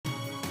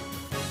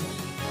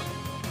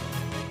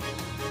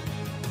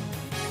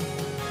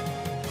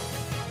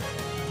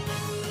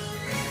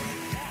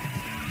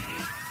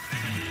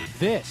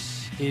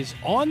This is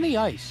On the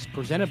Ice,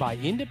 presented by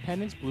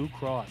Independence Blue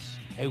Cross.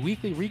 A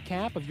weekly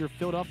recap of your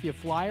Philadelphia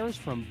Flyers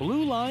from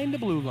blue line to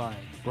blue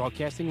line.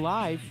 Broadcasting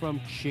live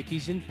from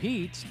Chickies and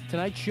Pete's,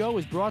 tonight's show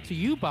is brought to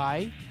you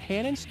by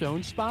Han &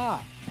 Stone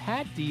Spa,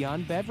 Pat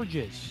Dion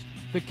Beverages,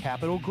 The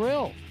Capitol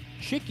Grill,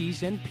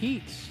 Chickies and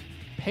Pete's,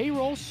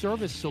 Payroll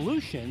Service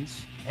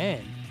Solutions,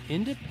 and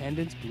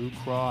Independence Blue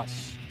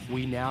Cross.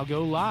 We now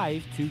go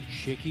live to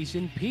Chickies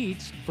and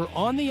Pete's for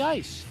On the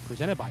Ice,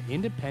 presented by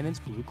Independence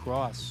Blue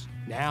Cross.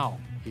 Now,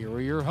 here are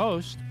your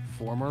hosts,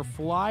 former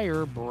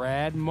Flyer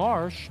Brad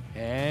Marsh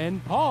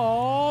and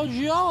Paul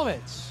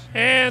Jolovitz.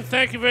 And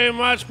thank you very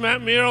much,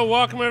 Matt Miro.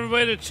 Welcome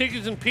everybody to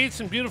Chickies and Pete's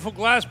in beautiful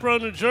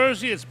Glassboro, New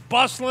Jersey. It's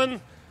bustling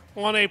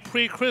on a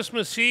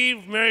pre-Christmas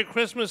Eve. Merry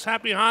Christmas,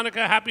 Happy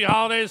Hanukkah, Happy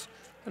Holidays,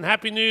 and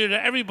Happy New Year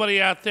to everybody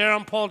out there.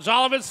 I'm Paul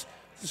Jolovitz.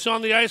 This is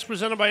On the Ice,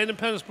 presented by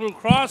Independence Blue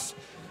Cross.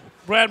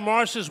 Brad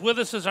Marsh is with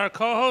us as our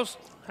co-host.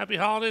 Happy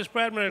Holidays,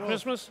 Brad. Merry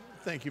Christmas.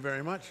 Thank you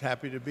very much.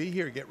 Happy to be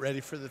here. Get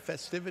ready for the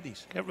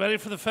festivities. Get ready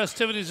for the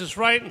festivities is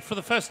right. And for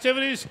the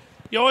festivities,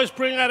 you always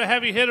bring out a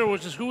heavy hitter,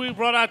 which is who we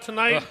brought out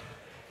tonight.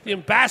 The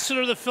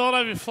ambassador of the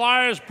Philadelphia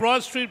Flyers,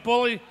 Broad Street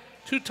Bully,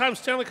 two-time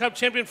Stanley Cup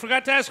champion.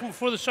 Forgot to ask him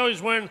before the show.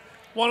 He's wearing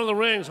one of the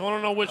rings. I want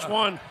to know which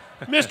one.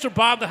 Mr.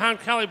 Bob the Hound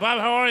Kelly. Bob,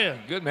 how are you?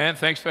 Good, man.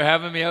 Thanks for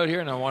having me out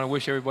here, and I want to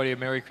wish everybody a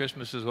Merry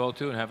Christmas as well,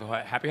 too, and have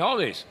a happy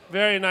holidays.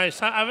 Very nice.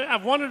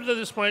 I've wondered at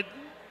this point,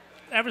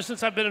 ever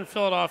since I've been in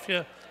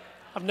Philadelphia,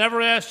 I've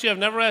never asked you. I've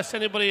never asked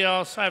anybody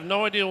else. I have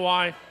no idea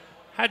why.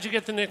 How'd you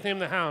get the nickname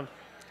the Hound?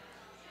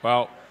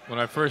 Well, when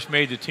I first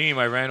made the team,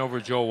 I ran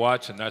over Joe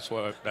Watson. That's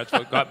what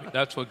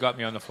got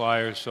me on the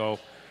Flyers. So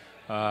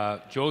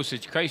Joe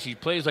said, "Christ, he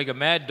plays like a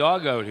mad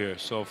dog out here."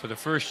 So for the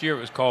first year,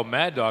 it was called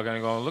Mad Dog, and I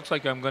go, "It looks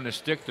like I'm going to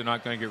stick. They're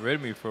not going to get rid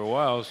of me for a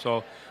while."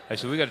 So I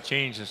said, "We got to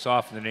change and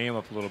soften the name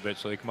up a little bit,"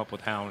 so they come up with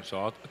Hound. So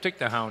I'll take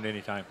the Hound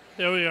anytime.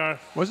 There we are.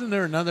 Wasn't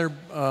there another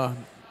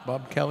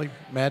Bob Kelly,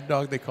 Mad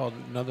Dog? They called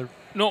it another.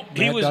 No,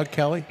 Mad Dog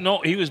Kelly.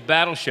 No, he was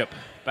Battleship.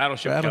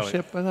 Battleship.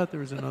 I thought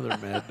there was another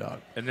Mad Dog.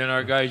 And then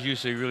our guys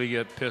used to really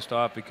get pissed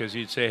off because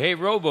he'd say, "Hey,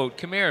 Rowboat,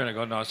 come here," and I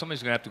go, "No,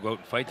 somebody's going to have to go out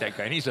and fight that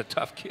guy, and he's a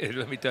tough kid.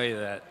 Let me tell you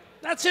that."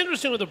 That's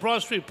interesting with the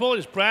Broad Street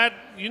Bullies. Brad,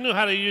 you knew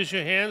how to use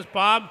your hands.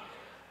 Bob,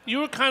 you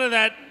were kind of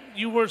that.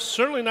 You were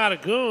certainly not a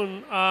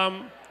goon,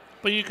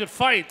 but you could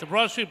fight. The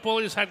Broad Street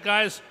Bullies had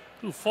guys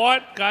who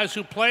fought, guys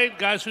who played,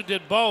 guys who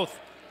did both.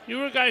 You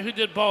were a guy who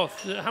did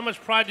both. How much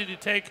pride did you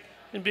take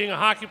in being a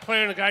hockey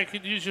player and a guy who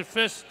could use your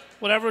fists?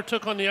 Whatever it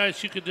took on the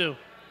ice, you could do.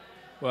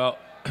 Well,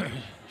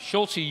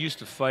 Schultz used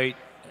to fight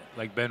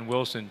like Ben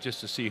Wilson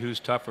just to see who's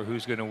tougher,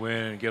 who's going to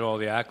win, and get all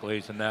the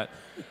accolades and that.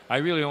 I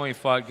really only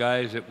fought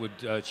guys that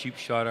would cheap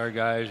shot our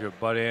guys or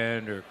butt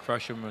end or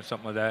crush them or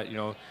something like that, you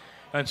know,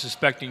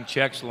 unsuspecting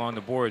checks along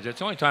the boards. That's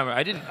the only time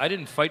I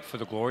didn't fight for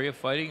the glory of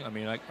fighting. I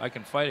mean, I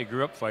can fight. I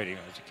grew up fighting.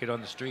 I was a kid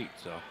on the street,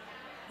 so.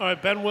 All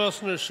right, Ben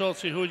Wilson or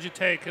Schultz, who would you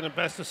take in a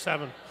best of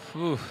seven?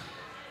 Whew.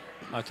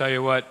 I'll tell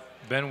you what,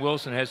 Ben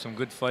Wilson had some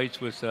good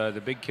fights with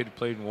the big kid who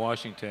played in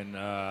Washington.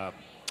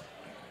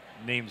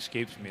 Name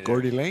escapes me there.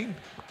 Gordy Lane?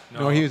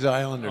 No, he was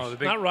Islanders.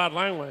 No, Not Rod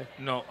Langway.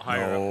 No,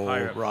 higher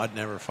up. Rod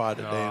never fought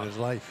a day in his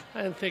life.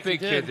 I didn't think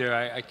Big he did. kid there.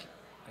 I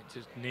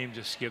just name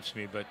just skips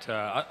me, but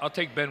I'll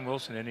take Ben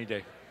Wilson any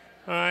day.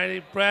 All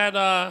righty,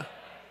 Brad.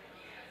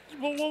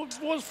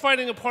 What was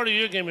fighting a part of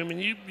your game? I mean,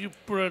 you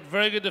were a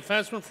very good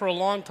defenseman for a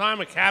long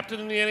time, a captain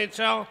in the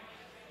NHL,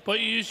 but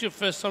you use your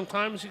fists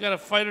sometimes. You got a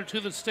fight or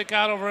two that stick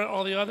out over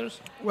all the others?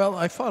 Well,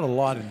 I fought a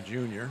lot in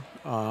junior.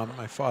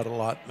 I fought a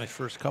lot my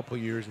first couple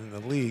years in the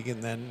league,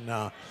 and then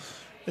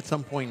at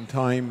some point in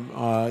time,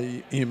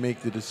 you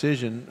make the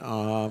decision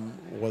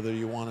whether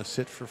you want to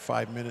sit for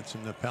 5 minutes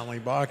in the penalty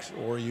box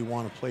or you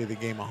want to play the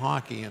game of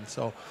hockey. And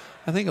so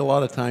I think a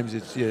lot of times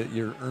it's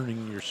you're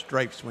earning your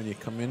stripes when you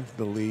come into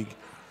the league.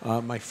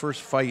 My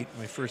first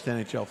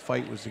NHL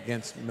fight was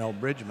against Mel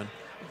Bridgman,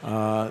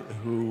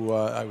 who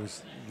I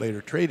was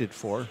later traded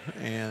for.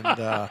 And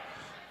a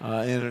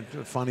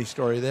funny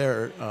story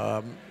there,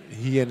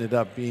 he ended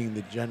up being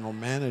the general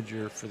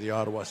manager for the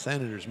Ottawa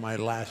Senators my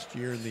last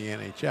year in the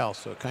NHL.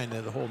 So kind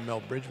of the whole Mel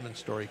Bridgman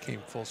story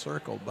came full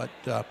circle. But,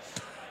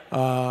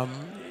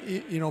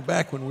 you know,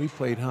 back when we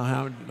played,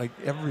 like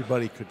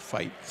everybody could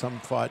fight. Some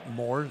fought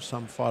more,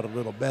 some fought a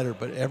little better,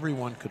 but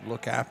everyone could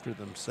look after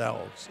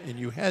themselves. And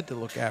you had to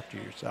look after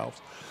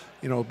yourselves,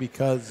 you know,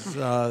 because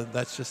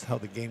that's just how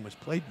the game was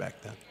played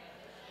back then.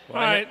 Well,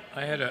 all right.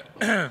 I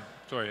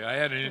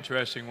had an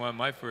interesting one.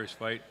 My first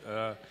fight.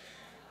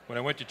 When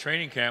I went to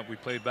training camp, we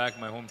played back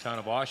in my hometown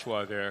of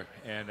Oshawa there,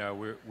 and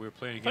we were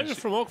playing against. You're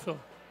from Oakville.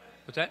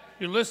 What's that?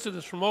 You're listed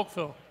as from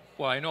Oakville.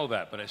 Well, I know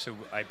that, but I said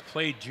I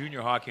played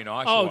junior hockey in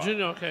Oshawa. Oh,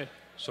 junior, okay.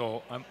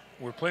 So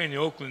we're playing the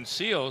Oakland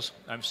Seals.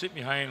 I'm sitting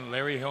behind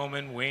Larry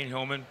Hillman, Wayne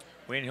Hillman.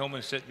 Wayne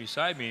Hillman sitting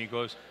beside me, and he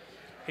goes,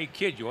 "Hey,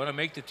 kid, you want to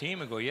make the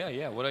team?" I go,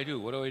 yeah. What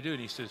do I do?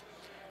 And he says,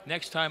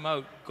 "Next time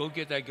out, go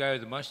get that guy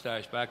with the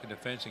mustache back in the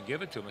fence and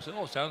give it to him." I said,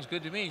 "Oh, sounds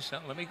good to me. So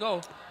let me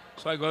go."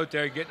 So I go out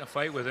there, get in a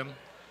fight with him.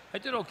 I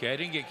did okay. I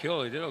didn't get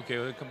killed. I did okay.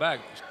 When I come back,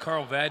 it was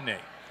Carl Vadnais.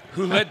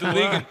 who led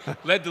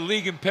the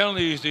league in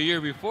penalties the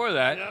year before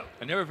that. Yep.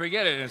 I never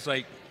forget it. And it's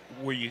like,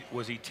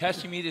 was he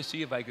testing me to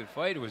see if I could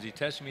fight, or was he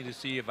testing me to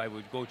see if I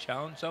would go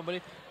challenge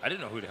somebody? I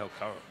didn't know who the hell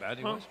Carl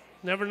Badney was.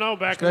 Never know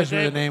back Especially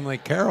in the with a day. name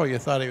like Carol, you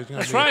thought he was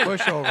going to That's be right.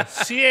 a pushover.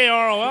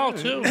 C-A-R-O-L,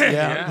 too.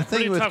 Yeah, the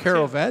Pretty thing with tough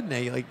Carol team.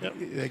 Vadney,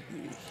 like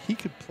he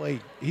could play.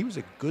 He was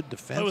a good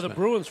defenseman. Played with the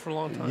Bruins for a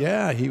long time.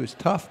 Yeah, he was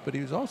tough, but he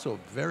was also a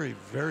very,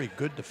 very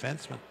good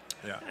defenseman.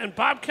 Yeah. And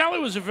Bob Kelly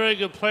was a very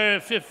good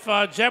player. If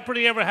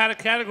Jeopardy ever had a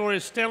category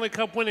of Stanley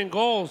Cup winning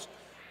goals,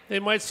 they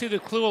might see the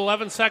clue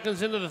 11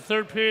 seconds into the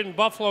third period in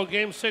Buffalo,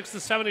 Game 6 of the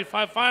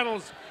 75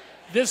 Finals.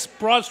 This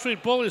Broad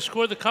Street Bully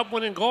scored the Cup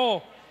winning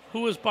goal.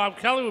 Who is Bob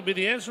Kelly would be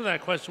the answer to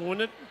that question,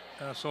 wouldn't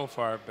it? So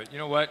far, but you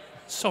know what?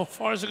 So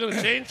far, is it going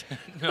to change?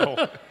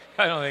 No,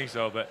 I don't think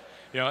so. But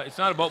it's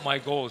not about my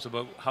goal. It's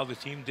about how the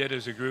team did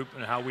as a group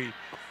and how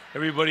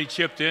everybody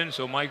chipped in.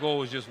 So my goal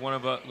was just one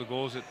of the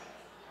goals that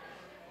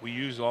we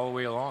used all the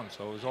way along.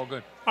 So it was all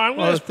good. All right,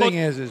 Well, the thing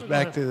is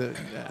back to the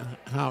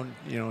how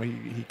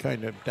he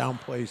kind of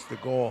downplays the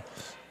goal.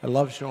 I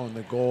love showing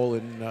the goal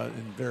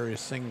in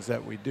various things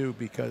that we do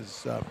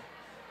because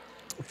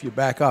if you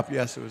back up,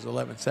 yes, it was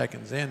 11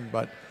 seconds in,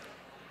 but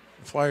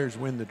the Flyers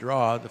win the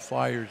draw. The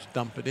Flyers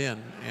dump it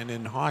in, and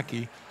in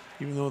hockey,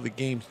 even though the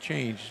game's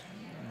changed,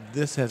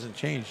 this hasn't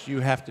changed.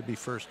 You have to be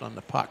first on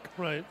the puck,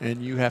 Right.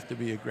 and you have to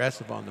be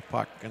aggressive on the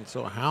puck. And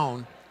so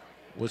Hound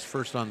was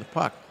first on the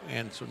puck,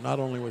 and so not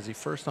only was he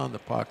first on the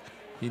puck,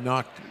 he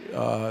knocked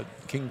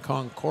King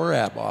Kong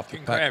Korab off the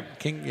puck.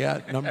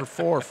 Crab. Number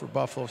 4 for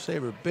Buffalo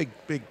Sabre, big,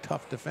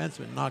 tough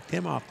defenseman, knocked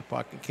him off the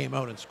puck and came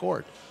out and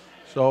scored.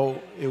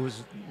 So it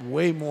was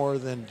way more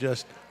than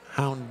just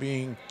Hound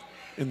being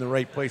in the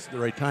right place at the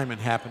right time and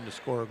happened to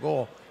score a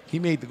goal. He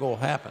made the goal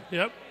happen.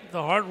 Yep,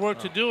 the hard work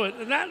to do it.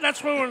 And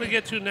that's where we're going to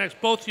get to next,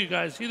 both of you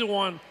guys, either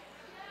one.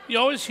 You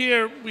always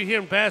we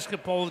hear in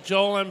basketball with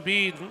Joel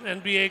Embiid,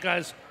 NBA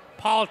guys,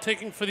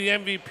 politicking for the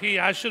MVP.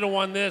 I should have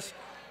won this.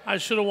 I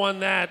should have won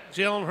that.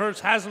 Jalen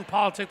Hurts hasn't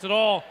politicked at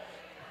all.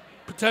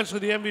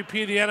 Potentially the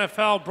MVP of the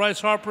NFL,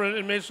 Bryce Harper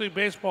in Major League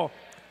Baseball.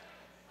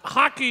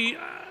 Hockey,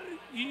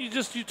 you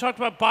talked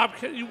about Bob.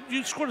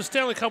 You scored a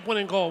Stanley Cup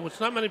winning goal, which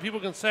not many people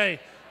can say.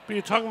 But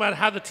you're talking about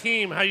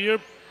how your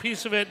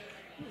piece of it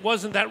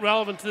wasn't that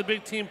relevant to the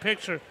big team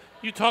picture.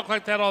 You talk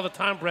like that all the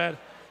time, Brad.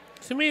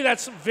 To me,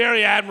 that's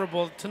very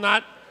admirable to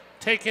not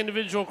take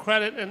individual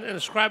credit and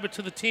ascribe it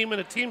to the team in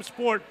a team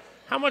sport.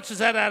 How much does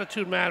that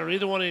attitude matter,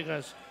 either one of you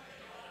guys?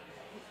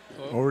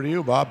 Over to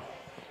you, Bob.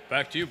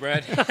 Back to you,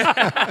 Brad.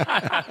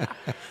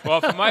 Well,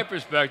 from my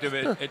perspective,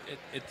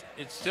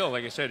 it's still,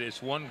 like I said,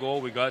 it's one goal.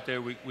 We got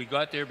there. We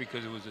got there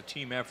because it was a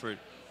team effort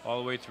all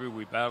the way through.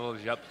 We battled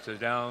the ups and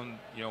downs.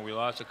 We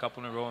lost a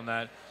couple in a row in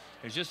that.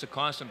 It's just a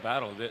constant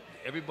battle. That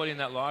everybody in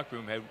that locker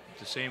room had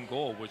the same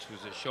goal, which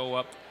was to show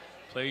up,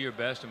 play your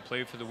best, and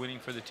play for the winning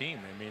for the team.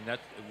 I mean,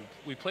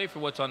 we play for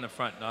what's on the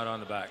front, not on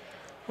the back.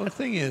 Well, the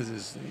thing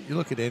is you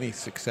look at any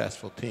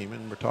successful team,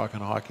 and we're talking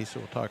hockey, so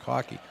we'll talk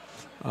hockey.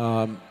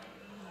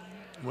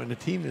 When a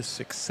team is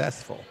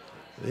successful,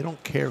 they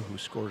don't care who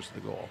scores the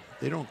goal.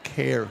 They don't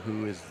care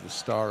who is the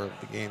star of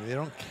the game. They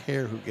don't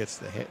care who gets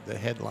the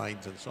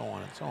headlines and so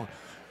on and so on.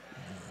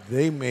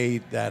 They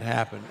made that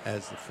happen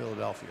as the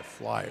Philadelphia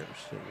Flyers.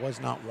 It was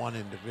not one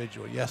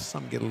individual. Yes,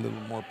 some get a little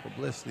more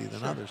publicity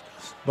than others,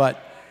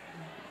 but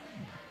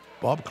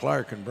Bob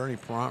Clark and Bernie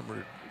Perrant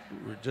were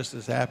just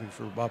as happy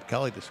for Bob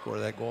Kelly to score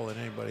that goal than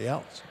anybody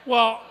else.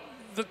 Well,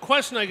 the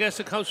question, I guess,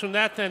 that comes from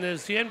that then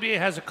is the NBA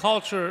has a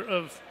culture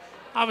of,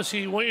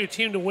 obviously, you want your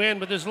team to win,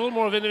 but there's a little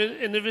more of an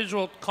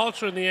individual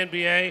culture in the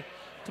NBA.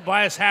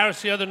 Tobias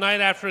Harris the other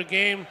night after a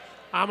game,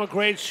 I'm a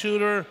great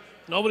shooter.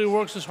 Nobody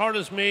works as hard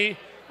as me.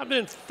 I've been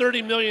in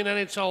 30 million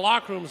NHL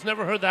locker rooms,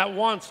 never heard that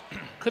once.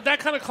 Could that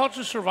kind of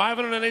culture survive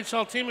on an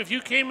NHL team? If you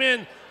came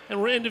in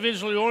and were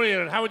individually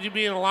oriented, how would you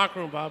be in a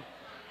locker room, Bob?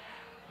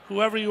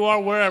 Whoever you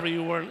are, wherever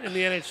you were in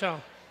the NHL.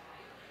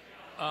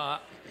 I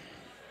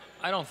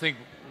don't think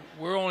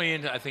we're only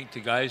into, I think,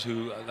 to guys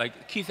who,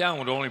 like Keith Allen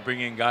would only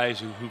bring in guys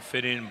who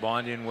fit in,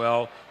 bond in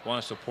well,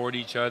 want to support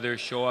each other,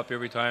 show up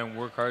every time,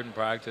 work hard in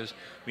practice.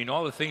 I mean,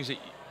 all the things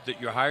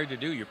that you're hired to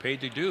do, you're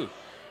paid to do.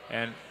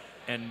 And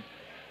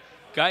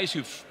guys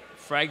who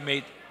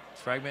fragment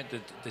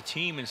the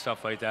team and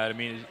stuff like that, I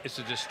mean, it's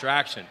a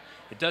distraction.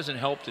 It doesn't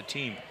help the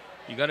team.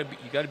 You got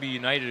to be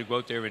united to go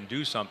out there and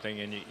do something,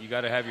 and you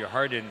got to have your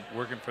heart in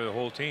working for the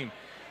whole team.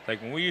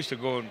 Like when we used to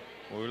go,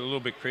 we were a little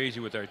bit crazy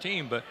with our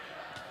team, but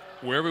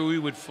wherever we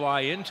would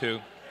fly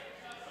into,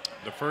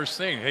 the first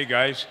thing, hey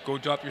guys, go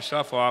drop your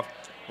stuff off.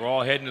 We're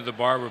all heading to the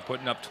bar. We're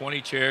putting up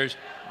 20 chairs.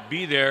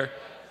 Be there.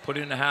 Put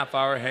in a half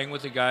hour. Hang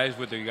with the guys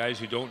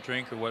who don't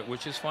drink or what,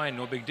 which is fine,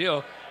 no big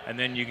deal. And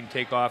then you can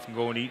take off and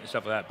go and eat and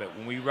stuff like that. But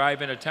when we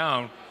arrive in a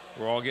town,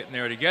 we're all getting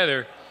there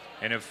together.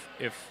 And if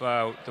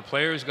the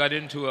players went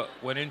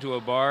into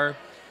a bar,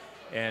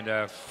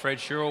 and Fred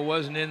Sherrill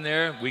wasn't in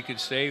there, we could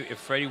stay. If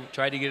Freddie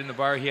tried to get in the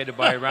bar, he had to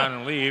buy a round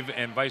and leave,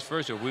 and vice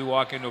versa. If we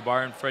walk into a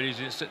bar and Freddie's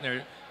just sitting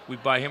there, we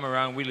buy him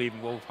around, we leave,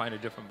 and we'll find a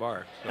different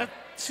bar. So.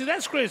 See,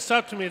 that's great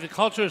stuff to me, the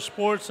culture of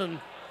sports and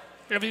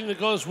everything that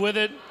goes with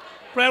it.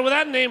 Brad,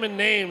 without naming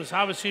names,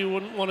 obviously you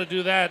wouldn't want to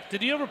do that.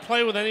 Did you ever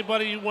play with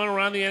anybody? You went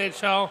around the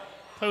NHL,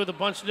 play with a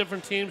bunch of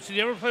different teams. Did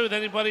you ever play with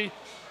anybody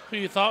who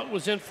you thought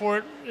was in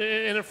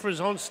it for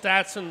his own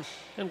stats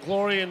and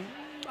glory? And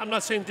I'm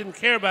not saying didn't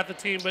care about the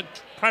team, but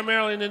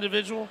primarily an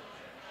individual?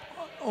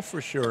 Oh,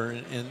 for sure.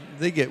 And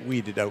they get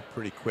weeded out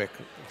pretty quick,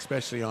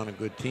 especially on a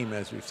good team,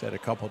 as we've said a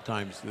couple of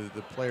times.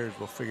 The players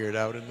will figure it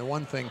out. And the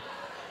one thing,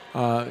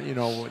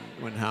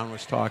 when Hound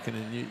was talking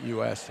and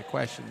you asked the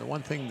question, the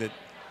one thing that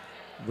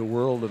the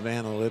world of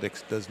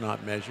analytics does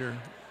not measure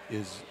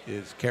is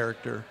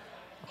character,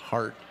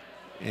 heart,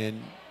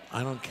 and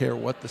I don't care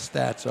what the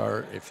stats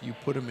are. If you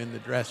put him in the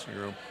dressing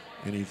room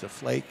and he's a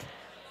flake,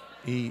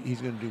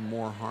 he's going to do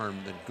more harm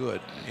than good.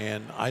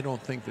 And I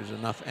don't think there's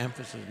enough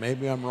emphasis.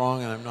 Maybe I'm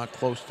wrong, and I'm not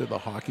close to the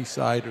hockey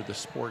side or the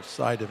sports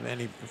side of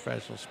any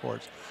professional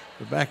sports.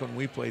 But back when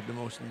we played, the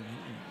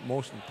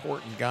most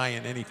important guy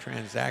in any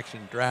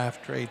transaction,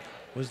 draft, trade,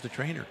 was the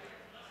trainer.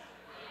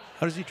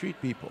 How does he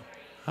treat people?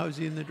 How is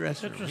he in the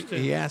dressing room?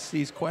 He asked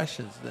these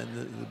questions. Then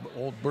the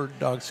old bird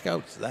dog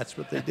scouts, that's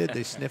what they did.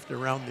 They sniffed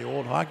around the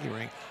old hockey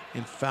rink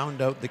and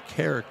found out the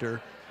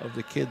character of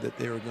the kid that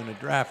they were going to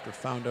draft, or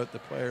found out the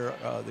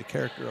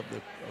character of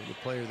the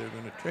player they were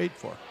going to trade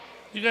for.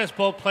 You guys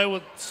both play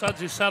with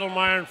Sudsy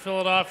Settlemeyer in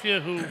Philadelphia,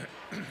 who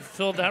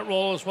filled that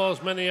role as well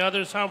as many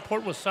others. How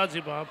important was Sudsy,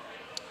 Bob?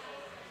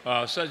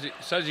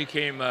 Sudsy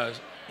came.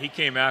 He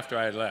came after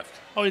I had left.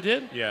 Oh, he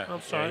did? Yeah.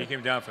 I'm sorry. Yeah, he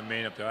came down from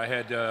Maine up there. I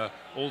had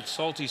old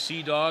Salty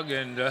Sea Dog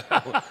and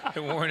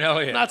Warren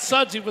Elliott. Not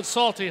Sudsy, but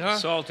Salty, huh?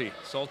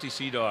 Salty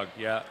Sea Dog.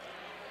 Yeah.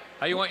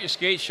 How you want your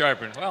skates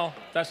sharpened? Well,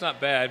 that's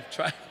not bad.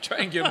 Try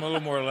and give them a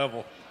little more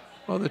level.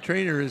 Well, the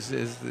trainer is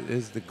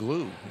the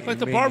glue. Like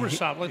the barber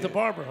shop, like the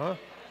barber, huh?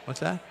 What's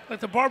that?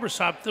 Like the barber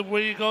shop,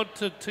 where you go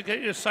to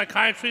get your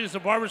psychiatry is the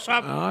barber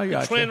shop. Oh, I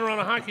got the trainer on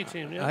a hockey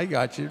team, yeah? I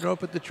got you. No,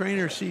 but the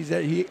trainer sees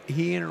that he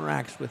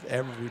interacts with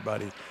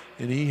everybody,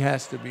 and he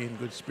has to be in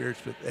good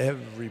spirits with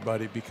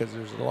everybody, because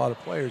there's a lot of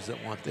players that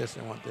want this,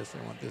 they want this, they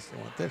want this, they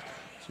want this.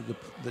 So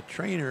the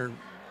trainer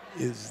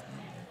is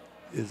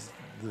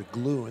the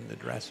glue in the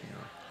dressing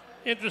room.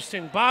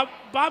 Interesting. Bob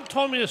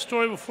told me a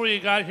story before you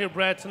got here,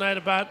 Brad, tonight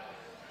about,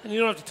 and you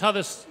don't have to tell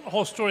this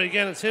whole story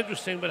again, it's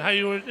interesting, but how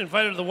you were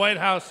invited to the White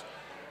House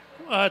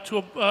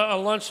to a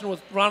luncheon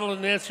with Ronald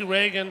and Nancy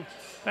Reagan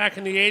back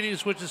in the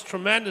 80s, which is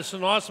tremendous,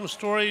 an awesome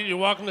story. You're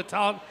welcome to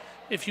tell it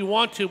if you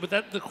want to,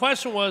 but the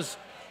question was,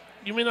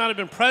 you may not have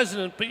been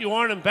president, but you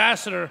are an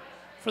ambassador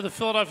for the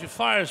Philadelphia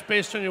Flyers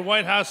based on your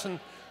White House and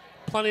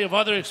plenty of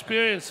other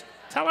experience.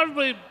 Tell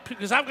everybody,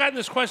 because I've gotten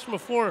this question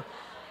before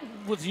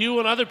with you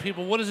and other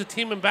people, what does a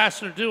team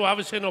ambassador do?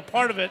 Obviously I know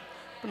part of it,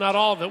 but not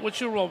all of it.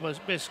 What's your role,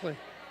 basically?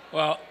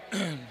 Well,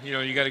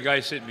 you got a guy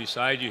sitting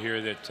beside you here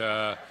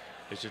that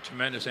is a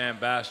tremendous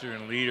ambassador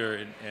and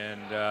leader,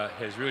 and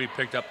has really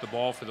picked up the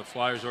ball for the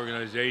Flyers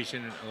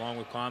organization along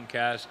with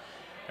Comcast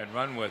and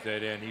run with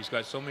it. And he's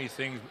got so many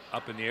things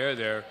up in the air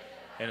there,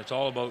 and it's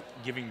all about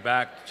giving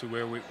back to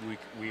where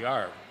we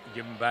are,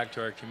 giving back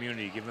to our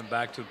community, giving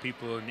back to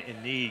people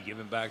in need,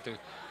 giving back to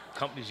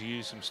companies who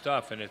use some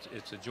stuff. And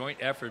it's a joint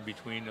effort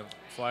between the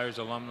Flyers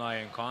alumni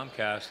and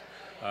Comcast,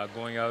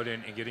 going out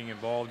and getting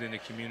involved in the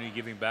community,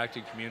 giving back to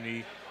the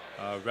community,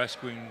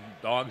 rescuing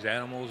dogs,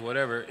 animals,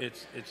 whatever.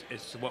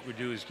 It's what we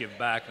do is give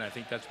back, and I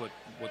think that's what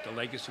the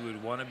legacy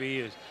would want to be,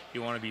 is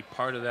you want to be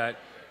part of that,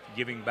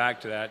 giving back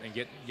to that, and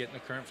getting the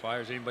current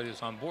Flyers, anybody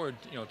that's on board,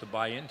 to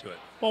buy into it.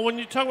 Well, when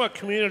you talk about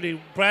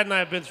community, Brad and I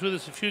have been through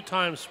this a few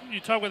times.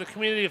 You talk about the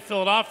community of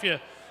Philadelphia.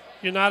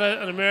 You're not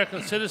an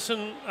American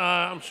citizen.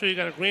 I'm sure you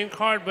got a green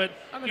card, but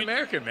I'm an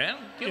American, man.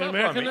 You're an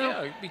American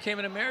now? Yeah, I became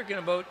an American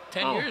about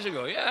 10 years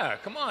ago. Yeah,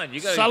 come on, you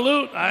got.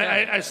 Salute.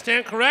 I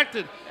stand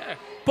corrected. Yeah.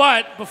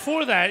 But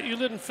before that, you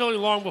lived in Philly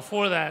long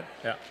before that.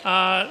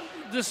 Yeah.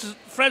 This is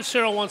Fred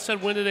Cyril once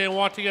said, "Win today and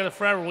walk together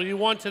forever." Well, you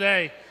won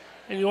today,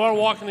 and you are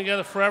walking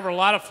together forever. A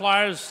lot of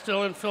Flyers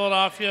still in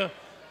Philadelphia.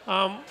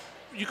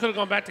 You could have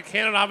gone back to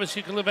Canada.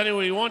 Obviously, you can live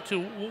anywhere you want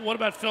to. What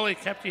about Philly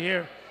kept you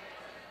here?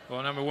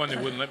 Well, number one, they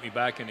wouldn't let me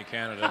back into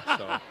Canada,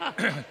 so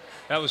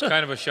that was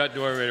kind of a shut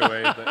door right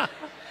away. But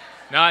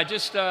no, I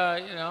just,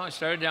 I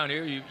started down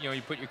here.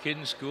 You put your kid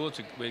in school.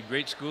 We had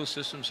great school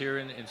systems here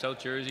in South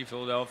Jersey,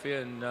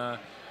 Philadelphia, and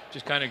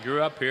just kind of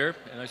grew up here.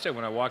 And I said,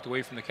 when I walked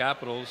away from the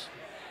Capitals,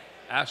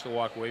 asked to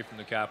walk away from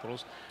the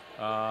Capitals,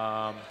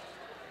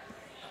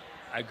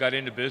 I got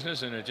into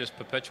business, and it just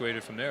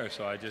perpetuated from there.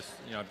 So I just,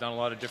 I've done a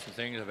lot of different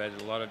things. I've had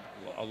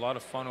a lot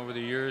of fun over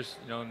the years.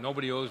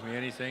 Nobody owes me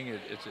anything.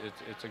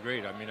 It's a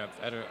great. I mean, I've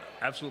had an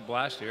absolute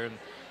blast here, and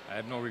I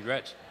have no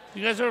regrets.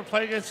 You guys ever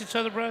play against each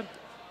other, Brad?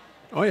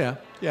 Oh yeah.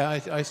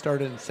 I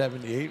started in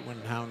 '78 when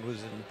Hound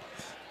was in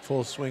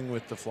full swing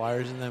with the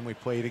Flyers, and then we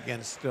played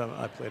against.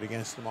 I played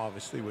against them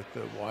obviously with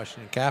the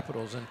Washington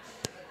Capitals, and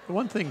the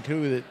one thing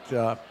too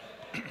that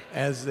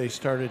as they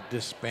started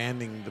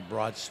disbanding the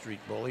Broad Street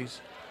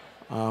Bullies.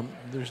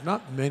 There's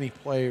not many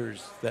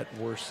players that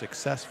were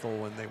successful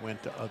when they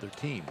went to other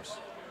teams,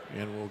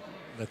 and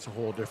that's a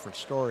whole different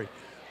story.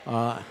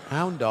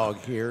 Hound Dog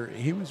here,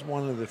 he was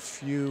one of the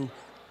few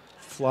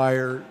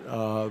Flyer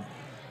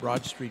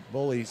Broad Street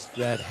Bullies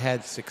that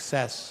had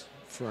success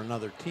for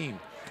another team.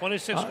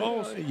 26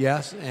 goals.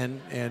 Yes,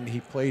 and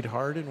he played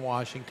hard in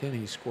Washington.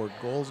 He scored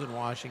goals in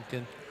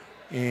Washington.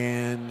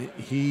 And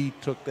he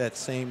took that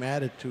same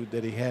attitude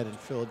that he had in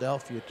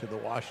Philadelphia to the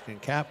Washington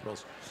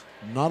Capitals.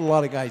 Not a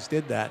lot of guys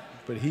did that,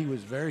 but he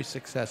was very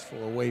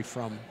successful away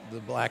from the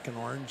Black and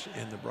Orange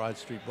and the Broad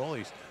Street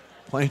Bullies,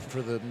 playing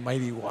for the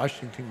mighty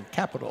Washington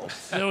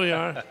Capitals. There we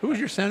are. Who was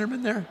your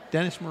centerman there?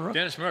 Dennis Marook?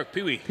 Dennis Marook,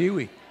 Pee-wee.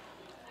 Pee-wee.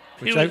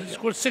 He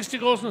scored 60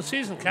 goals in the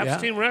season,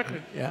 Caps team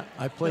record. Yeah,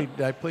 I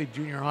played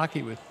junior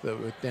hockey with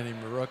Denny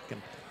Marook,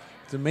 and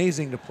it's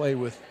amazing to play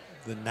with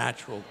the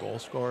natural goal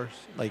scorers.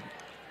 Like,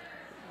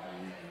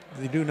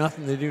 they do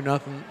nothing. Then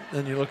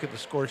you look at the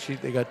score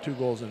sheet; they got 2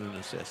 goals and an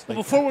assist.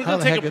 Like, how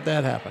the heck did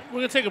that happen? We're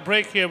going to take a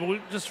break here, but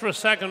just for a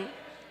second,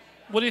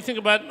 what do you think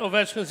about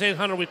Ovechkin's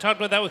 800? We talked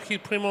about that with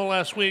Keith Primo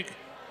last week.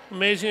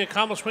 Amazing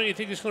accomplishment. You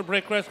think he's going to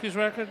break Gretzky's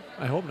record?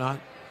 I hope not.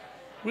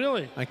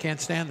 Really? I can't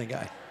stand the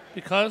guy.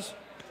 Because?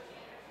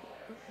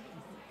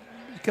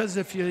 Because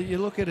if you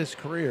look at his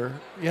career,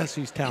 yes,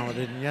 he's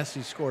talented, and yes,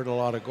 he scored a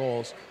lot of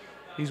goals.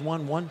 He's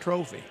won 1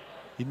 trophy.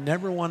 He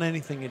never won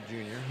anything at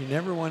junior. He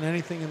never won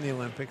anything in the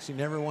Olympics. He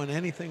never won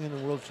anything in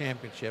the World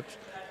Championships.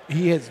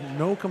 He has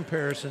no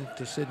comparison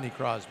to Sidney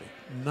Crosby,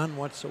 none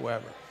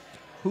whatsoever.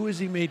 Who has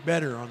he made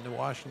better on the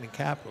Washington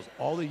Capitals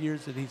all the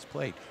years that he's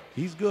played?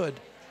 He's good.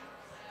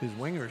 His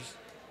wingers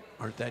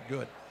aren't that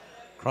good.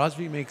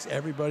 Crosby makes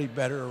everybody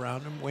better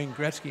around him. Wayne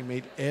Gretzky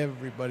made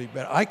everybody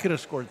better. I could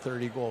have scored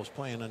 30 goals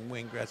playing on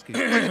Wayne Gretzky.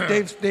 Look at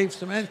Dave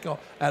Semenko,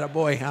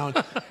 attaboy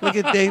hound. Look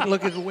at Dave.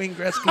 Look at Wayne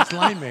Gretzky's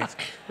line mates.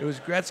 It was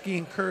Gretzky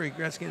and Curry,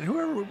 Gretzky and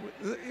whoever.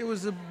 It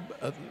was a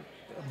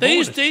They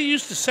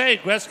used to say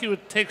Gretzky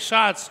would take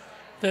shots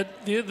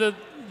that the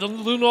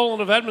Lou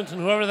Nolan of Edmonton,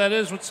 whoever that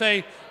is, would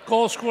say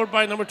goal scored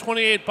by number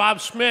 28, Bob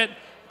Schmidt.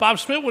 Bob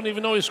Schmidt wouldn't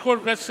even know he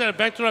scored. Gretzky said,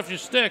 "Backed it off your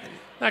stick."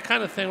 That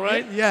kind of thing,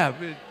 right? Yeah.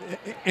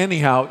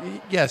 Anyhow,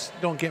 yes.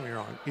 Don't get me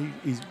wrong.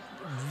 He's a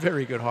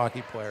very good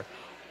hockey player.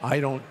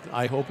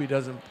 I hope he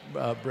doesn't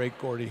break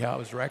Gordie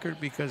Howe's record,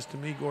 because to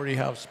me, Gordie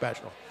Howe's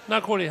special.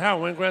 Not Gordie Howe,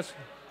 Wayne Gretzky.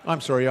 I'm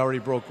sorry, he already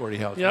broke Gordie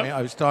Howe. Yep.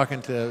 I was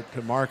talking to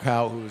Mark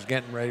Howe, who was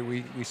getting ready.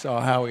 We saw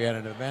Howie at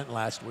an event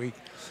last week,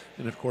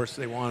 and of course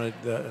they wanted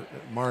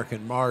Mark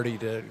and Marty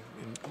to.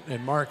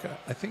 And Mark,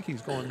 I think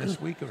he's going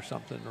this week or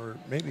something, or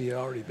maybe he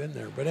already been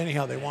there. But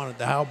anyhow, they wanted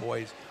the Howe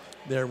boys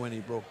there when he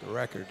broke the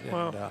record. And,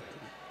 wow.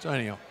 So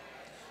anyhow.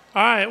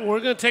 All right, we're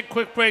going to take a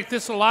quick break.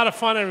 This is a lot of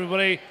fun,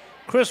 everybody.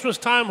 Christmas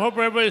time. Hope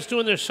everybody's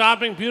doing their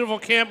shopping. Beautiful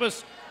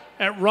campus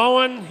at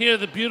Rowan. Here,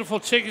 the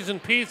beautiful Chickies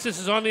and Pete's. This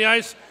is On the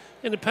Ice,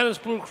 Independence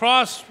Blue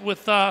Cross,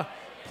 with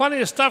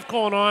plenty of stuff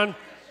going on.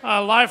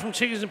 Live from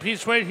Chickies and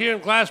Pete's right here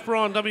in Glassboro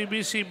on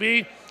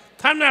WBCB.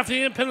 Time now for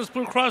the Independence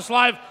Blue Cross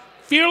Live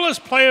Fearless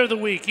Player of the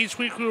Week. Each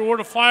week we award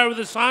a Flyer with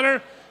this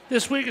honor.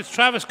 This week it's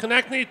Travis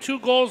Konechny. 2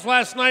 goals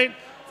last night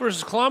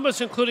versus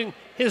Columbus, including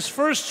his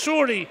first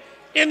shorty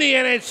in the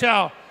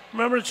NHL.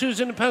 Remember to choose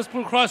Independence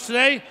Blue Cross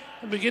today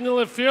and begin to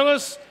live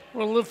fearless.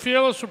 We're going to live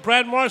fearless with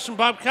Brad Marsh and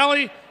Bob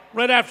Kelly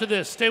right after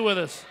this. Stay with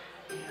us.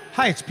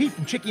 Hi, it's Pete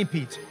from Chickie and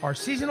Pete's. Our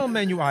seasonal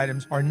menu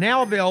items are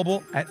now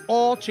available at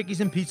all Chickies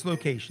and Pete's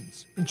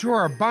locations. Enjoy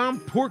our bomb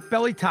pork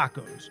belly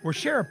tacos, or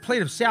share a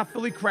plate of South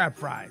Philly crab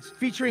fries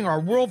featuring our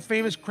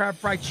world-famous crab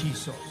fry cheese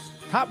sauce,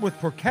 topped with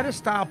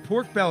porchetta-style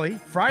pork belly,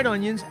 fried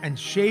onions, and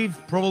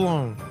shaved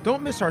provolone.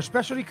 Don't miss our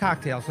specialty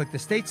cocktails like the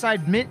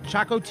stateside mint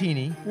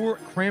chocotini or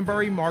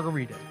cranberry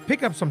margarita.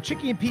 Pick up some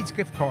Chickie and Pete's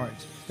gift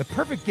cards, the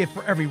perfect gift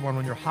for everyone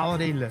on your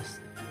holiday list.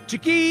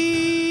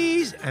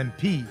 Chickies and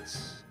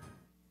Pete's.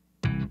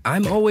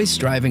 I'm always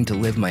striving to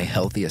live my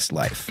healthiest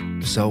life,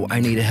 so I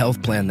need a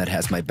health plan that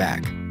has my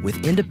back.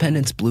 With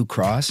Independence Blue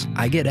Cross,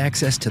 I get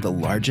access to the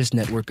largest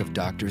network of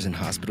doctors and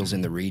hospitals in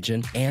the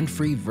region and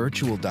free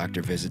virtual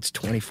doctor visits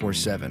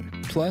 24/7.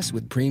 Plus,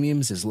 with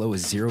premiums as low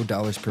as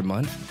 $0 per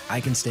month, I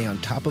can stay on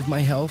top of my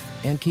health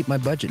and keep my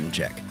budget in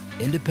check.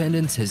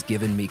 Independence has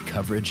given me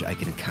coverage I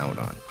can count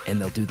on, and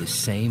they'll do the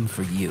same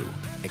for you.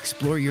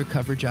 Explore your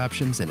coverage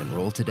options and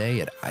enroll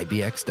today at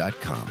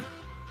ibx.com.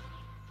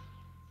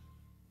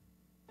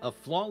 A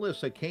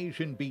flawless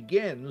occasion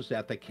begins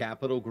at the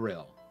Capitol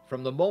Grill.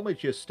 From the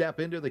moment you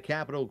step into the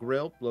Capitol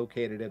Grill,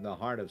 located in the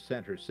heart of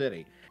Center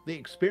City, the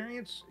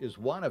experience is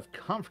one of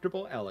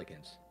comfortable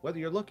elegance. Whether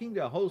you're looking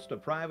to host a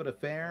private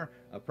affair,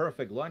 a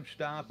perfect lunch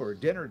stop, or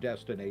dinner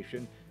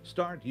destination,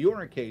 start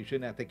your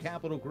occasion at the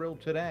Capitol Grill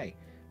today.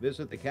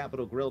 Visit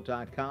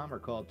thecapitolgrill.com or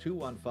call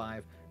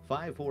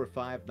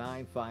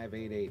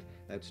 215-545-9588.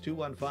 That's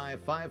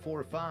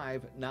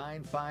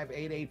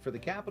 215-545-9588 for the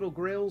Capitol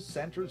Grill,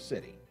 Center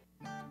City.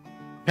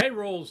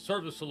 Payroll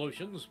Service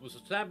Solutions was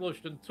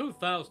established in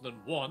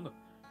 2001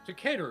 to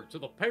cater to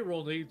the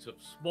payroll needs of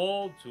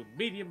small to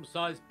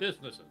medium-sized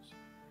businesses.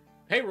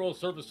 Payroll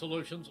Service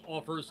Solutions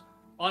offers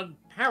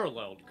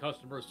unparalleled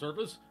customer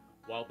service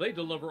while they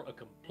deliver a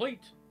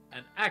complete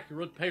and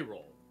accurate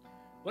payroll.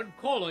 When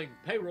calling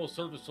Payroll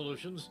Service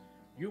Solutions,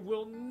 you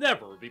will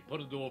never be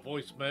put into a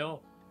voicemail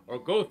or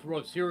go through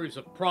a series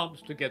of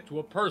prompts to get to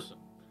a person.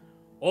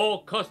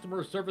 All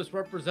customer service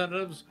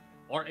representatives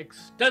are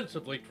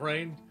extensively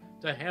trained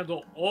to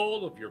handle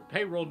all of your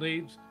payroll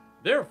needs,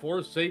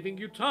 therefore saving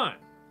you time.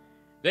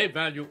 They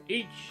value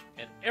each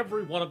and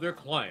every one of their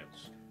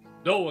clients.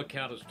 No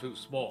account is too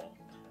small.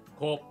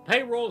 Call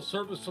Payroll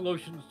Service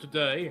Solutions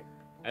today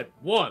at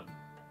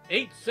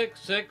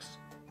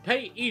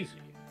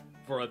 1-866-PAY-EASY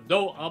for a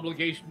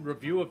no-obligation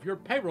review of your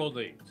payroll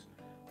needs.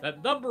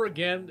 That number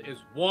again is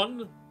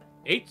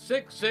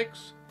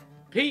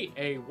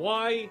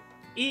 1-866-PAYEASY.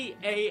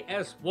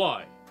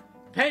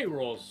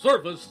 Payroll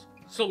Service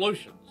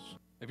Solutions.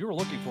 If you're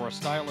looking for a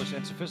stylish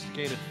and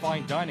sophisticated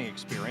fine dining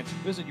experience,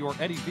 visit your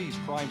Eddie V's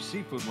Prime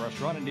Seafood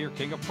restaurant near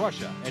King of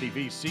Prussia. Eddie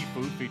V's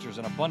Seafood features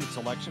an abundant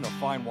selection of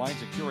fine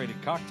wines and curated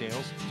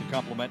cocktails to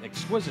complement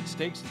exquisite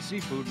steaks and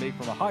seafood made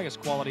from the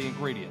highest quality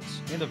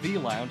ingredients. In the V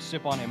Lounge,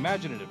 sip on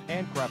imaginative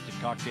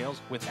handcrafted cocktails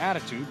with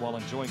attitude while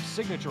enjoying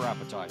signature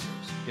appetizers.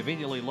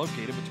 Conveniently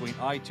located between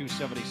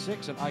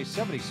I-276 and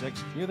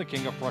I-76 near the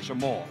King of Prussia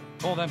Mall.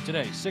 Call them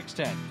today,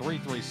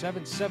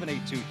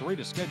 610-337-7823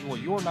 to schedule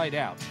your night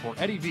out for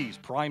Eddie V's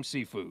Prime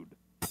Seafood.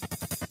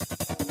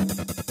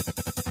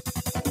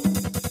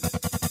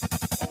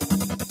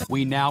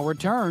 We now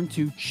return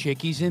to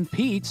Chickies and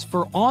Pete's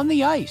for On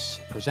the Ice,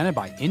 presented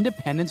by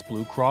Independence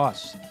Blue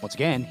Cross. Once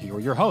again, here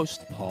are your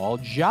hosts, Paul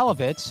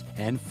Jolovitz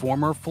and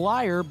former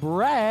Flyer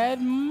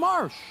Brad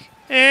Marsh.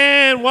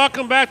 And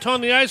welcome back to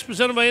On the Ice,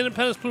 presented by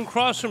Independence Blue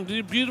Cross from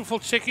the beautiful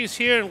Chickies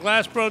here in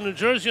Glassboro, New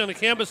Jersey, on the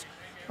campus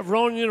of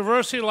Rowan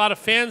University. A lot of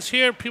fans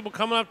here, people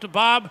coming up to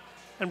Bob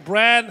and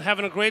Brad,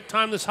 having a great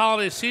time this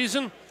holiday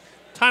season.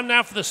 Time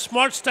now for the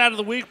Smart Stat of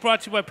the Week,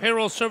 brought to you by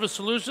Payroll Service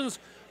Solutions.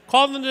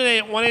 Call them today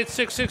at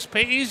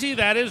 1-866-PAY-EASY.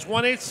 That is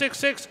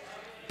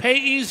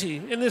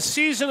 1-866-PAY-EASY. In this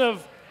season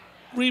of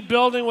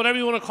rebuilding, whatever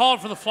you want to call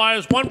it for the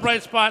Flyers, one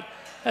bright spot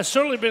has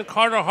certainly been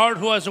Carter Hart,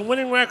 who has a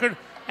winning record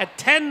at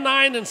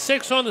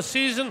 10-9-6 on the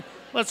season.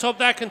 Let's hope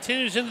that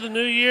continues into the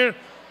new year.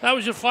 That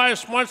was your Flyers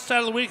Smart Stat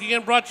of the Week,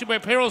 again brought to you by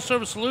Payroll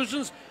Service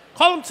Solutions.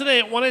 Call them today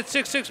at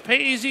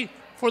 1-866-PAY-EASY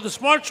for the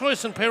smart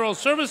choice in payroll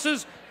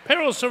services.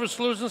 Payroll Service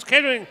Solutions,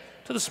 catering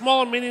to the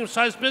small and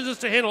medium-sized business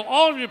to handle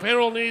all of your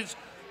payroll needs.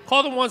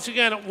 Call them once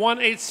again at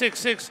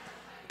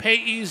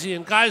 1-866-PAY-EASY.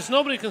 And guys,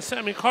 nobody can say,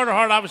 I mean, Carter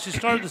Hart obviously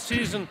started the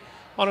season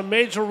on a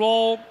major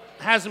role,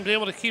 hasn't been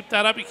able to keep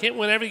that up. You can't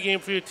win every game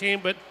for your team,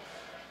 but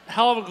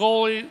hell of a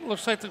goalie.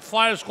 Looks like the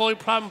Flyers goalie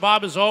problem,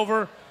 Bob, is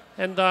over,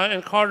 and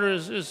Carter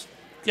is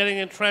getting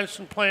entrenched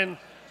and playing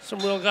some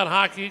real gut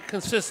hockey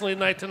consistently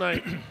night to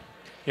night.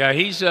 Yeah, I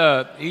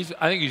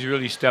think he's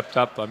really stepped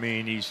up. I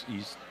mean, he's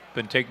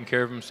been taking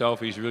care of himself.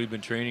 He's really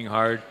been training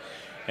hard,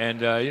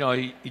 and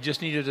he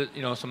just needed to,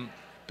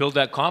 build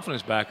that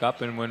confidence back up.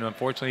 And when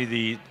unfortunately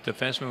the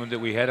defensemen that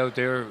we had out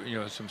there,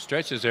 some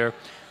stretches there,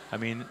 I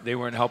mean, they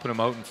weren't helping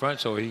him out in front,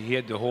 so he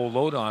had the whole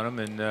load on him,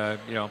 and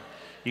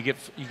you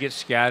get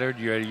scattered.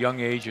 You're at a young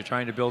age. You're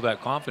trying to build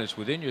that confidence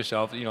within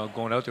yourself.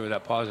 Going out there with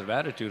that positive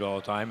attitude all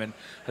the time. And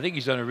I think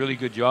he's done a really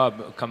good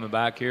job coming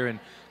back here.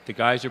 And the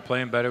guys are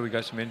playing better. We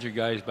got some injured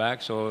guys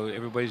back, so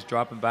everybody's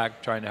dropping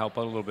back, trying to help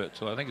out a little bit.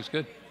 So I think it's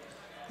good.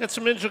 Got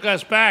some injured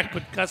guys back,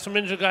 but got some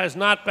injured guys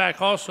not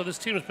back also. This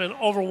team has been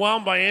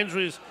overwhelmed by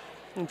injuries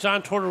in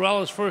John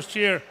Tortorella's first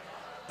year.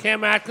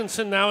 Cam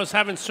Atkinson now is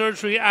having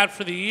surgery out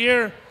for the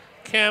year.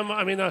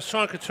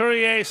 Sean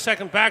Couturier,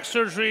 second back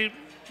surgery.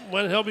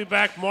 When he'll be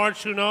back,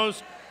 March, who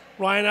knows?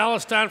 Ryan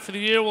Ellis down for the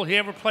year. Will he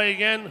ever play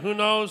again? Who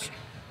knows?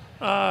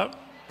 Brad,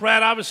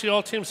 obviously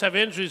all teams have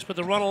injuries, but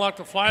the run of luck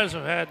the Flyers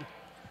have had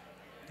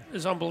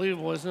is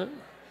unbelievable, isn't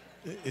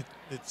it?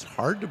 It's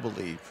hard to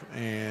believe.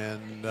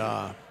 And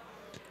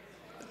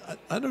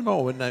I don't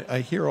know. When I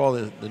hear all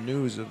the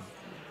news of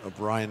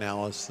Ryan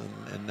Ellis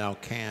and now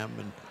Cam,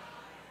 and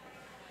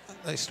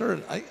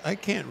I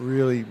can't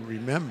really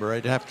remember.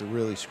 I'd have to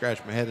really scratch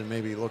my head and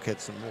maybe look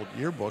at some old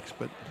yearbooks,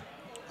 but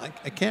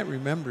I can't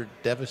remember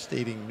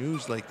devastating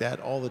news like that.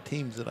 All the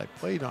teams that I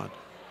played on,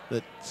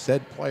 that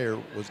said player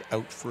was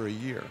out for a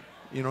year.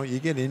 You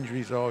get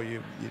injuries.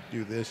 You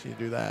do this, you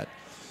do that,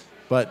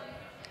 but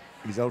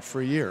he's out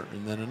for a year,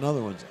 and then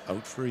another one's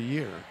out for a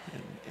year,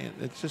 and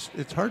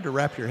it's hard to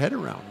wrap your head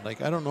around.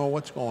 Like, I don't know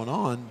what's going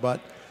on,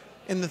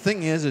 and the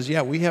thing is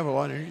yeah, we have a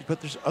lot of injuries,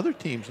 but there's other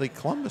teams like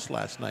Columbus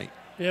last night.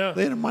 Yeah.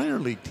 They had a minor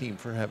league team,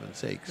 for heaven's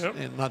sakes, Yep.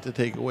 and not to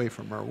take away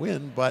from our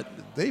win, but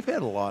they've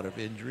had a lot of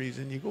injuries,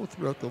 and you go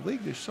throughout the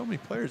league, there's so many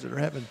players that are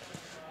having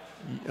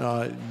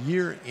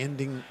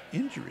year-ending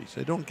injuries.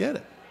 I don't get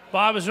it.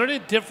 Bob, is there any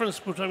difference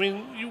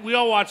between, we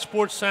all watch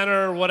Sports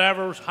Center or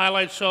whatever,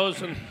 highlight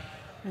shows, and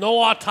no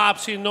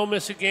autopsy, no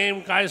miss a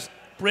game. Guys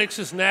breaks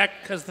his neck,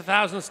 has the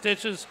 1,000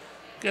 stitches,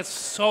 gets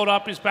sewed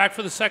up, he's back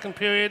for the second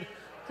period.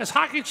 Has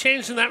hockey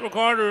changed in that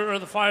regard, or are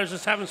the Flyers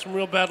just having some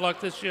real bad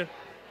luck this year?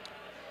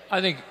 I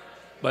think,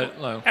 but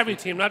every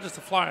team, not just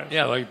the Flyers.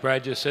 Yeah, like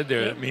Brad just said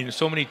there. Yeah. I mean,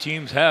 so many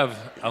teams have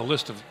a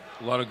list of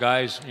a lot of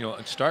guys,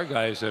 star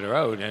guys that are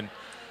out, and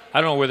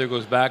I don't know whether it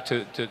goes back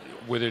to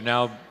whether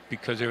now,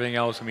 because everything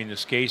else. I mean, the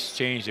skates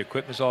changed, the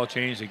equipment's all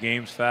changed, the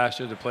game's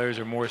faster, the players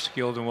are more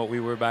skilled than what we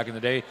were back in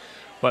the day.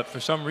 But for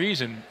some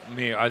reason, I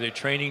mean, are they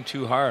training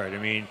too hard? I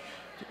mean,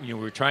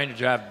 we're trying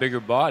to have bigger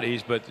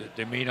bodies, but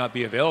they may not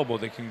be available.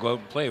 They can go out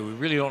and play. We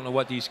really don't know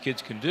what these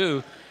kids can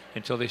do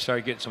until they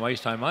start getting some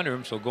ice time under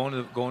them. So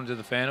going to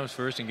the Phantoms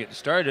first and getting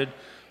started.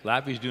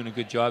 Lappy's doing a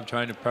good job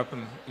trying to prep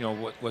them,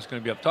 what's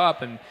going to be up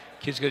top, and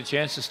kids get a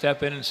chance to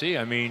step in and see.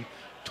 I mean,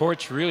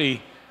 Torch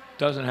really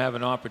doesn't have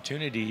an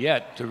opportunity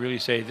yet to really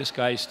say this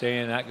guy's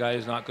staying, that guy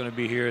is not going to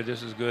be here,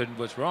 this is good,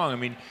 what's wrong. I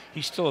mean,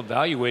 he's still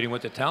evaluating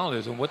what the talent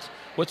is and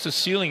what's the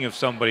ceiling of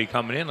somebody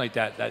coming in like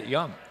that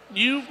young.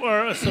 You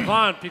are a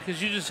savant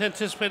because you just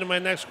anticipated my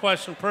next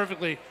question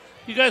perfectly.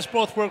 You guys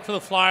both work for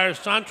the Flyers.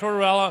 John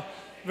Tortorella,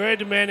 very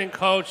demanding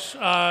coach.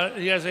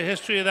 He has a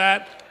history of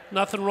that.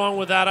 Nothing wrong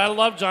with that. I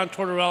love John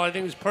Tortorella. I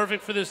think he's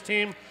perfect for this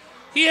team.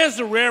 He has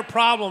the rare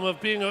problem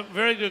of being a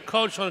very good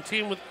coach on a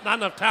team with not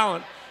enough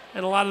talent,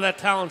 and a lot of that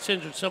talent's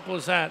injured, simple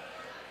as that.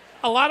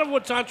 A lot of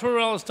what John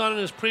Tortorella has done in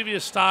his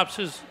previous stops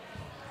is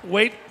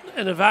wait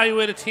and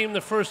evaluate a team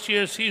the first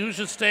year, see who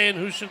should stay and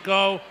who should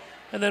go,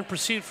 and then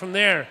proceed from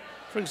there.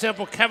 For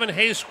example, Kevin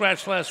Hayes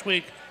scratched last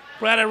week.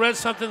 Brad, I read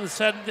something that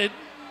said that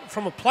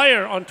from a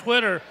player on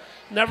Twitter,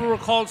 never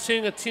recalled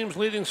seeing a team's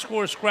leading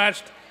scorer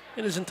scratched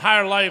in his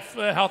entire life,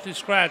 a healthy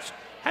scratch.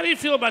 How do you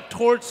feel about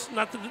Torts?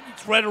 Not that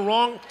it's right or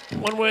wrong,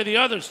 one way or the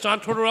other. It's John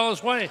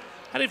Tortorella's way.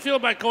 How do you feel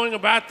about going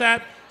about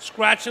that,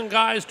 scratching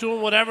guys,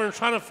 doing whatever, and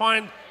trying to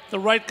find the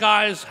right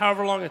guys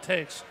however long it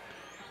takes?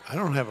 I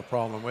don't have a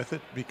problem with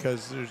it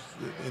because there's,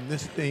 in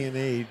this day and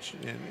age,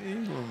 and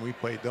even when we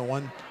played, the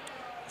one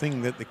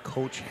thing that the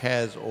coach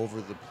has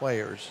over the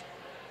players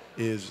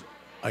is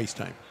ice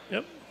time.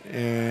 Yep.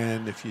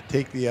 And if you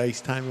take the ice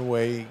time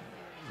away,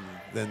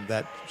 then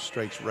that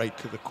strikes right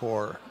to the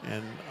core.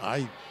 And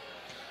I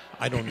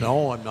don't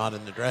know. I'm not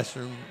in the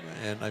dressing room,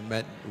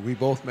 and we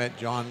both met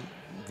John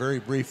very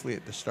briefly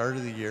at the start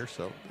of the year.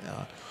 So,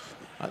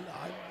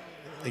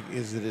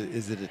 is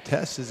it a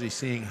test? Is he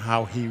seeing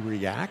how he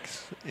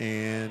reacts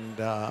and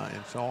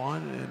so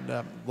on? And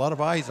a lot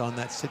of eyes on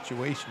that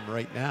situation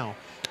right now.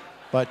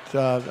 But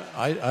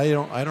I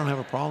don't have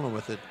a problem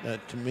with it.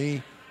 To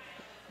me,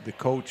 the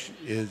coach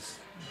is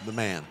the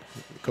man.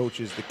 The coach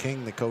is the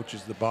king. The coach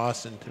is the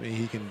boss. And to me,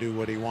 he can do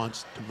what he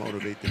wants to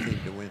motivate the team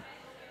to win.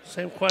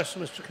 Same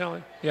question, Mr.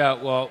 Kelly. Yeah,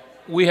 well,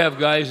 we have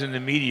guys in the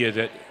media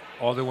that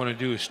all they want to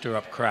do is stir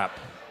up crap.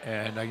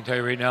 And I can tell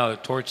you right now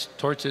that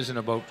Torts isn't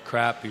about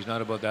crap. He's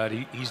not about that.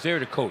 He's there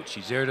to coach.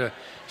 He's there to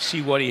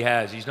see what he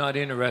has. He's not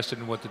interested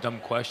in what the dumb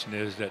question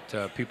is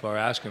that people are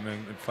asking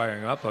him and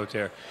firing up out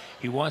there.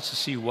 He wants to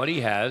see what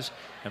he has.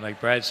 And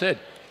like Brad said,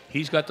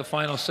 he's got the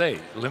final say.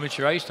 Limit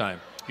your ice time.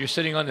 You're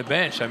sitting on the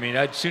bench. I mean,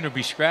 I'd sooner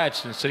be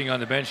scratched than sitting on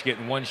the bench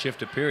getting one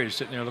shift a period,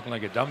 sitting there looking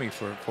like a dummy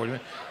for 40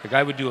 minutes. The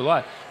guy would do a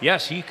lot.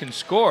 Yes, he can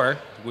score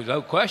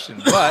without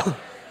question, but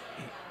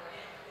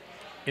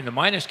in the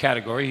minus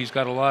category, he's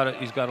got a lot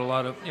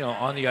of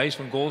on the ice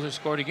when goals are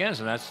scored against,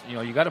 and that's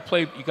you got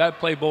to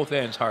play both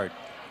ends hard.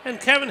 And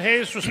Kevin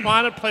Hayes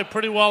responded, played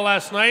pretty well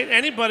last night.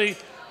 Anybody,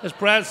 as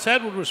Brad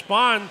said, would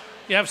respond.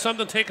 You have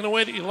something taken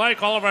away that you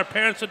like. All of our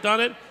parents have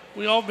done it.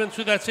 We all been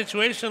through that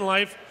situation in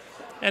life.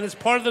 And it's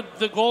part of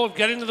the goal of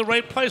getting to the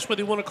right place,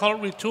 whether you want to call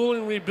it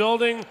retooling,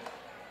 rebuilding,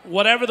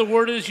 whatever the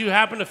word is you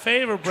happen to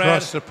favor, Brad.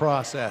 Trust the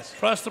process.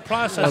 Trust the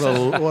process.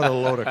 What a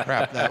load of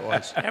crap that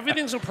was.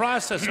 Everything's a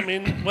process. I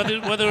mean,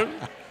 whether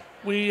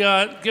we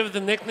give it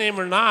the nickname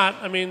or not,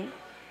 I mean,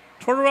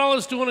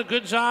 Tortorella's doing a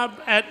good job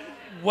at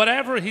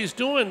whatever he's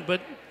doing,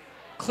 but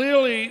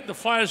clearly the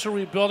Flyers are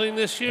rebuilding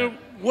this year.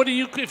 What do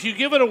you, if you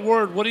give it a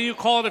word, what do you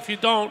call it if you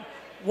don't?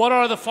 What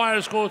are the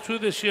Flyers going through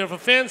this year? If a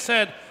fan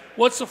said,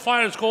 what's the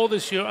Flyers' goal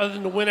this year, other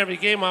than to win every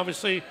game,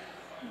 obviously,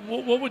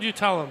 what would you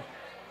tell them?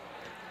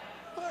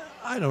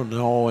 I don't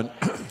know, and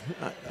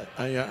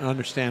I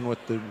understand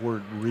what the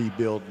word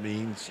rebuild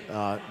means.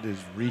 Does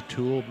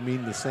retool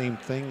mean the same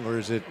thing, or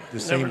is it the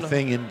same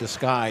thing in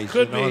disguise?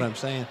 Could you know be. what I'm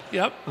saying?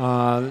 Yep.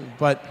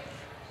 But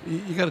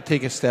you got to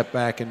take a step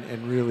back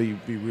and really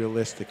be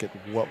realistic at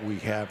what we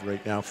have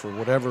right now. For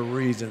whatever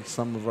reason,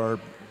 some of our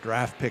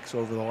draft picks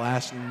over the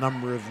last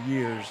number of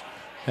years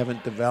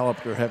haven't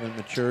developed or haven't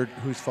matured.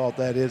 Whose fault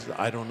that is,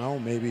 I don't know.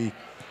 Maybe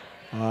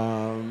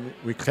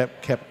we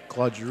kept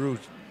Claude Giroux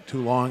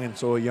too long, and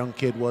so a young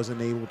kid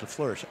wasn't able to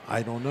flourish.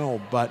 I don't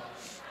know, but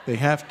they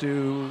have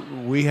to.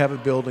 We have a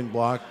building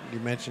block. You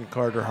mentioned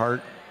Carter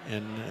Hart,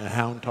 and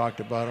Hound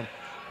talked about him.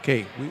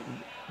 Okay,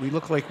 we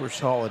look like we're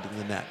solid in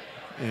the net,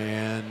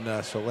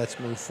 and so let's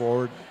move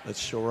forward. Let's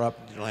shore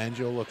up.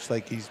 Delangelo looks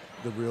like he's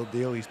the real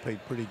deal. He's played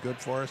pretty good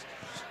for us.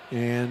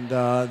 And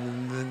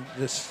then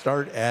just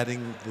start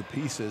adding the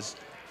pieces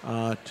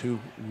to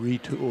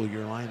retool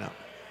your lineup.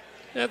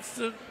 That's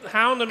the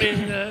Hound. I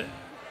mean,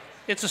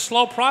 it's a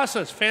slow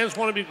process. Fans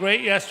want to be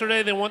great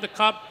yesterday. They want the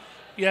cup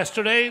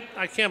yesterday.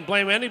 I can't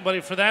blame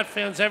anybody for that.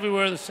 Fans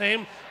everywhere are the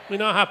same. We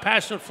know how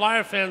passionate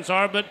Flyer fans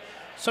are, but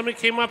somebody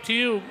came up to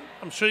you.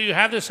 I'm sure you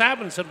had this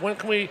happen and said, when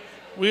can we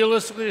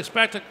realistically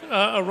expect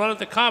a run at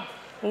the cup?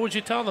 What would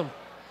you tell them?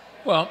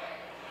 Well,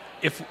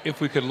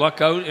 if we could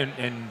luck out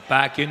and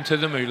back into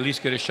them, or at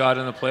least get a shot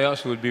in the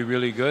playoffs, it would be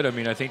really good. I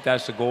mean, I think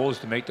that's the goal, is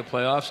to make the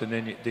playoffs, and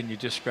then you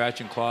just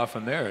scratch and claw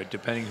from there,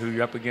 depending who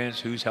you're up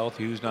against, who's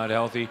healthy, who's not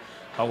healthy,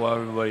 how well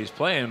everybody's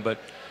playing. But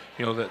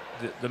you know,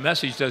 the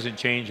message doesn't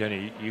change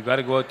any. You got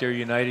to go out there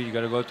united. You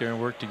got to go out there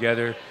and work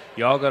together.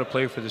 You all got to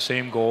play for the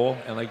same goal.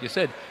 And like you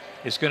said,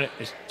 it's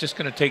just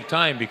gonna take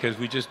time, because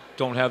we just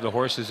don't have the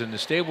horses in the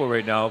stable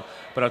right now.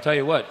 But I'll tell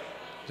you what.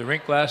 The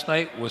rink last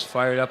night was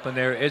fired up in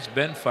there. It's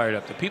been fired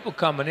up. The people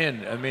coming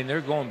in, I mean,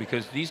 they're going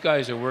because these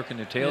guys are working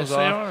their tails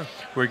off.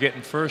 We're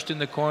getting first in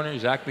the corner.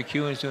 Zach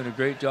McEwen's doing a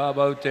great job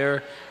out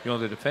there. You know,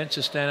 the defense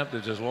is standing up.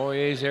 There's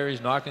Laurier's there.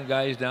 He's knocking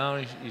guys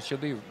down. He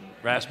should be.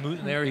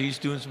 Rasmussen there. He's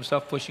doing some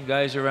stuff, pushing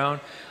guys around.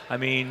 I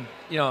mean,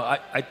 you know,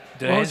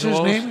 What's his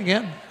name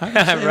again? I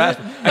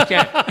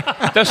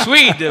can't. The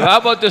Swede. How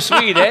about the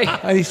Swede,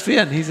 eh? He's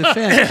Finn. He's a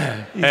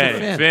Finn. He's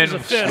a Finn. Finn,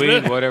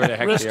 Swede, whatever the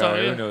heck they are.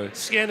 Who knows?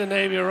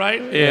 Scandinavia,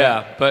 right?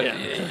 Yeah, but,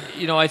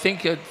 you know, I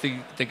think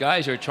the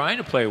guys are trying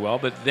to play well,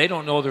 but they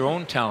don't know their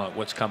own talent,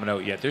 what's coming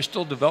out yet. They're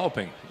still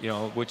developing, you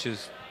know, which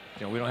is,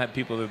 you know, we don't have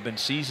people that have been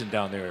seasoned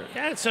down there.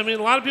 Yeah, I mean,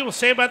 a lot of people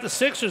say about the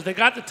Sixers, they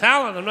got the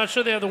talent. I'm not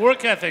sure they have the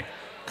work ethic.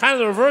 Kind of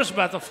the reverse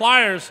about the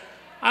Flyers.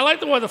 I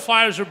like the way the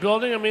Flyers are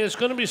building. I mean, it's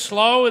going to be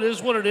slow. It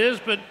is what it is.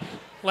 But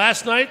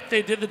last night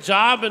they did the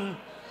job, and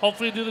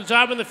hopefully do the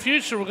job in the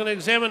future. We're going to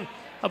examine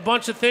a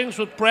bunch of things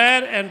with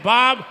Brad and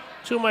Bob,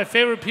 two of my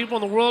favorite people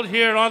in the world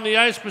here at On the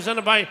Ice,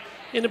 presented by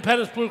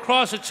Independence Blue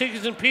Cross at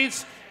Chickies and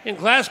Pete's in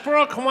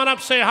Glassboro. Come on up,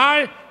 say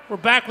hi. We're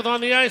back with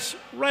On the Ice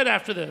right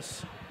after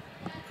this.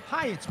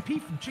 Hi, it's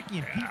Pete from Chickie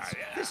and Pete's.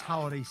 This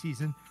holiday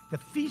season, the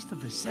Feast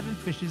of the Seven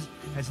Fishes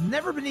has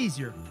never been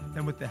easier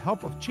than with the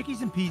help of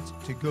Chickies and Pete's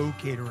to-go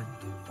catering.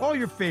 All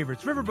your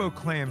favorites, riverboat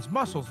clams,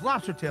 mussels,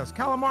 lobster tails,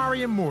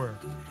 calamari, and more.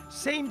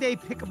 Same-day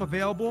pickup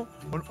available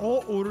on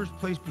all orders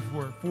placed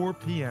before 4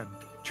 p.m.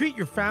 Treat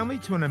your family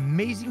to an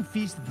amazing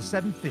Feast of the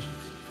Seven Fishes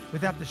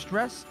without the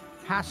stress,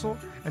 hassle,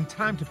 and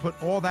time to put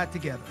all that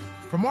together.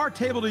 From our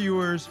table to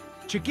yours,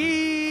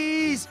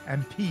 Chickies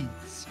and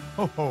Pete's.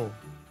 Ho ho.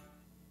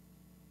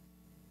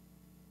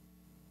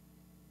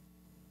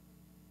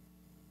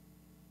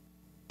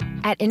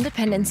 At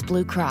Independence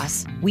Blue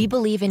Cross, we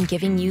believe in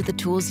giving you the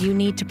tools you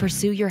need to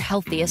pursue your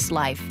healthiest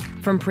life.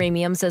 From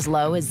premiums as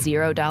low as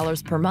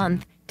 $0 per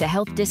month to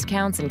health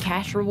discounts and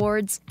cash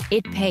rewards,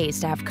 it pays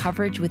to have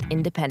coverage with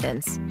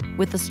Independence.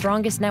 With the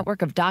strongest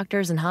network of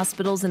doctors and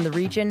hospitals in the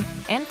region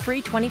and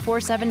free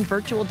 24/7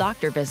 virtual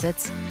doctor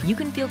visits, you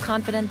can feel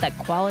confident that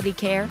quality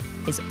care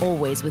is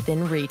always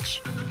within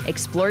reach.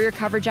 Explore your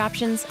coverage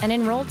options and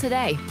enroll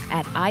today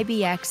at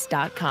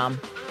ibx.com.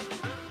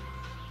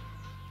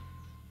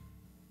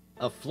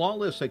 A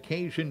flawless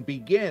occasion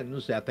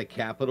begins at the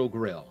Capitol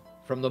Grill.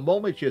 From the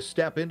moment you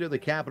step into the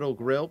Capitol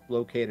Grill,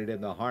 located in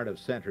the heart of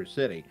Center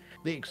City,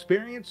 the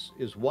experience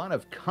is one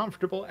of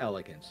comfortable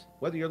elegance.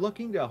 Whether you're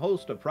looking to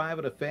host a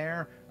private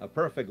affair, a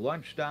perfect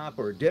lunch stop,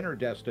 or dinner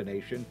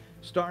destination,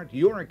 start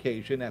your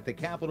occasion at the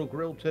Capitol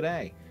Grill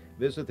today.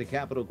 Visit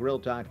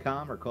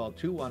thecapitolgrill.com or call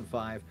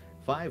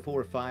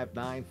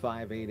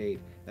 215-545-9588.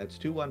 That's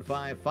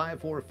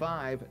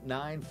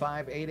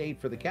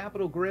 215-545-9588 for the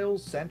Capitol Grill,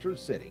 Center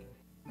City.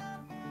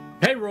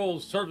 Payroll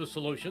Service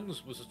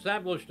Solutions was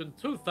established in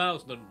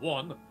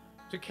 2001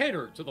 to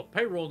cater to the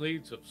payroll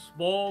needs of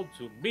small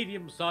to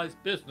medium-sized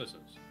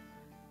businesses.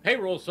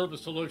 Payroll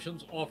Service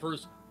Solutions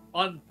offers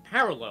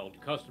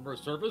unparalleled customer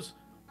service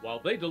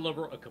while they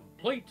deliver a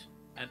complete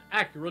and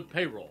accurate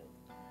payroll.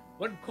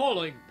 When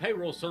calling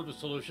Payroll Service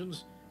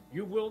Solutions,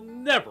 you will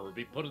never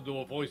be put into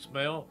a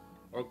voicemail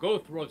or go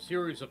through a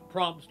series of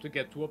prompts to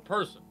get to a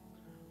person.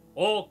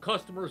 All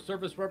customer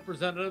service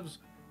representatives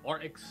are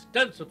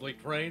extensively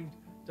trained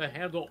to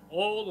handle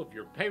all of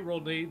your payroll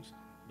needs,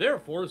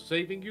 therefore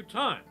saving you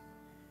time.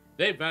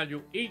 They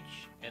value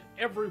each and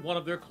every one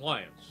of their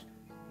clients.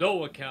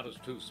 No account is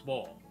too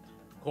small.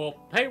 Call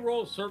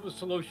Payroll Service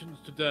Solutions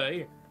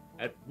today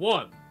at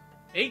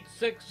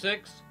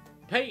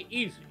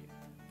 1-866-PAY-EASY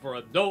for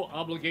a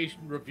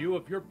no-obligation review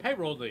of your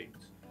payroll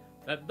needs.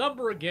 That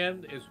number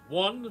again is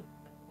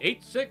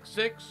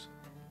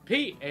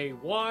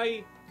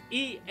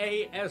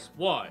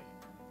 1-866-PAYEASY.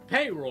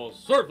 Payroll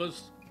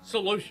Service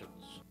Solutions.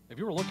 If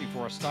you're looking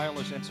for a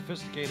stylish and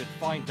sophisticated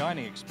fine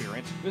dining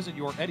experience, visit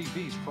your Eddie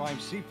V's Prime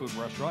Seafood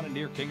restaurant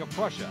near King of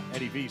Prussia.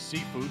 Eddie V's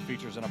Seafood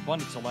features an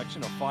abundant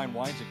selection of fine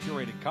wines and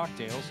curated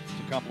cocktails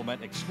to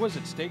complement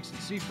exquisite steaks and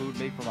seafood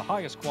made from the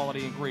highest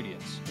quality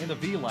ingredients. In the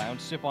V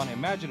Lounge, sip on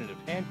imaginative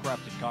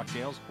handcrafted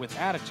cocktails with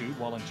attitude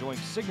while enjoying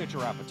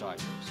signature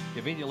appetizers.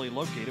 Conveniently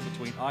located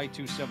between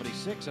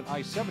I-276 and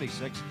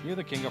I-76 near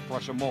the King of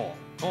Prussia Mall.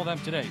 Call them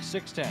today,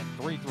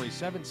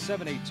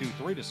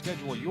 610-337-7823 to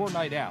schedule your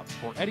night out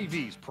for Eddie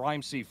V's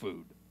Prime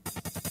Seafood.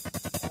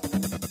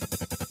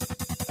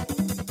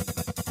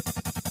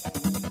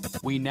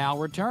 We now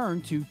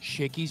return to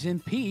Chickies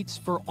and Pete's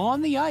for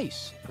On the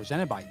Ice,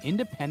 presented by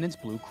Independence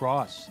Blue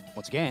Cross.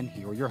 Once again,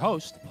 here are your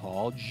hosts,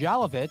 Paul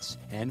Jolovitz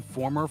and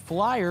former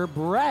Flyer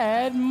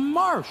Brad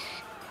Marsh.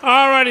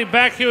 Alrighty,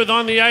 back here with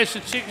On the Ice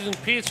at Chickies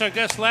and Pete's. Our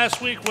guest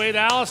last week, Wade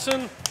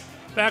Allison,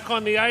 back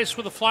on the ice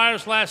with the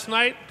Flyers last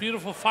night.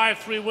 Beautiful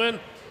 5-3 win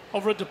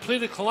over a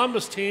depleted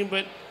Columbus team.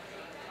 But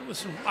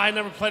listen, I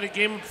never played a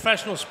game of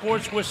professional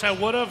sports. Wish I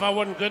would have. I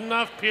wasn't good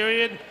enough,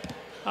 period.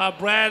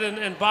 Brad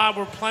and Bob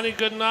were plenty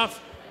good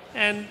enough.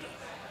 And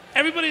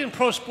everybody in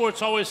pro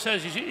sports always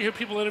says, you hear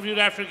people interviewed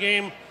after a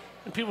game,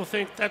 and people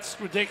think that's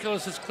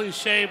ridiculous, it's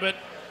cliche. But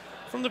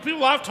from the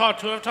people I've talked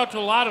to a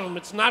lot of them,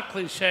 it's not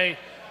cliche.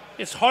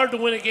 It's hard to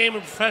win a game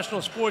in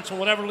professional sports in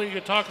whatever league you're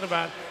talking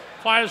about.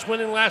 Flyers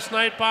winning last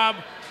night, Bob.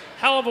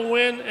 Hell of a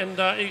win, and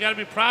you got to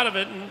be proud of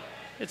it. And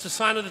it's a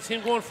sign of the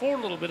team going forward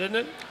a little bit, isn't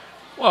it?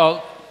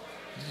 Well,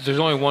 there's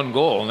only one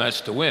goal, and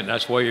that's to win.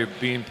 That's why you're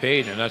being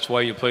paid, and that's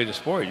why you play the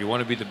sport. You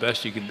want to be the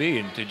best you can be,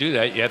 and to do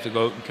that, you have to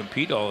go out and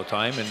compete all the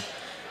time. And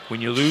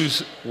when you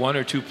lose one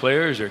or two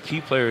players or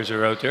key players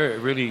are out there,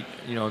 it really,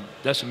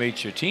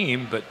 decimates your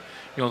team. But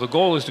the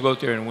goal is to go out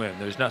there and win.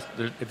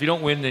 If you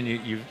don't win, then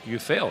you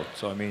failed.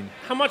 So I mean,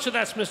 how much of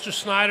that's Mr.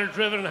 Snyder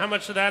driven, and how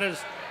much of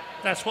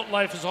that's what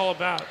life is all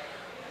about?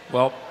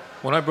 Well,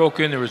 when I broke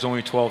in, there was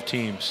only 12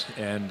 teams,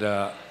 and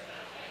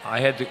I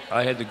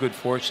had the good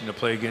fortune to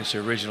play against the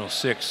original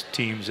 6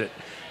 teams that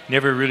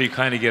never really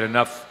kind of get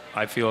enough.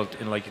 I feel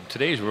in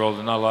today's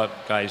world, not a lot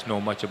of guys know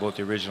much about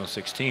the original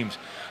 6 teams.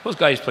 Those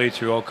guys played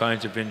through all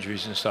kinds of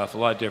injuries and stuff, a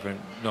lot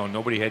different. No,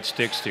 nobody had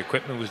sticks. The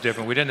equipment was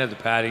different. We didn't have the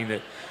padding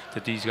that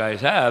these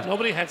guys have.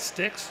 Nobody had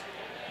sticks?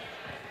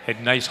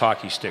 Had nice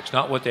hockey sticks,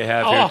 not what they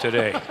have here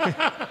today.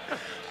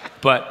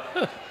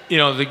 But,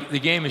 the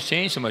game has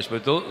changed so much.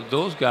 But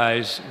those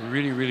guys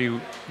really,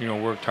 really,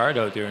 worked hard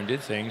out there and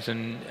did things.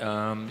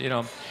 And,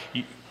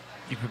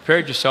 you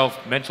prepared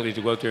yourself mentally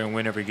to go out there and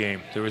win every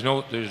game. There's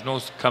no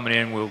coming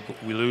in,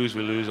 we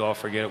lose, I'll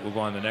forget it, we'll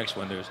go on to the next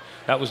one.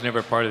 That was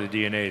never part of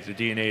the DNA. The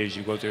DNA is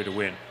you go out there to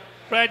win.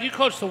 Brad, you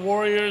coach the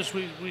Warriors.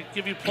 We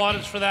give you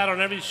plaudits for that on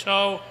every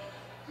show.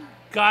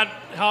 God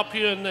help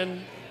you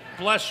and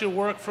bless your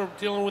work for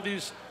dealing with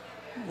these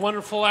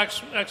wonderful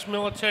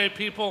ex-military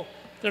people.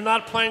 They're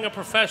not playing a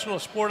professional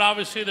sport,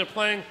 obviously. They're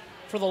playing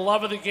for the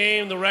love of the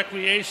game, the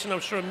recreation,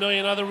 I'm sure a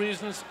million other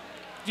reasons.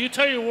 Do you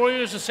tell your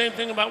Warriors the same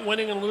thing about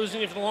winning and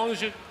losing? If as long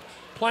as you're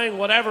playing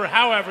whatever,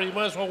 however, you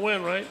might as well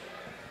win, right?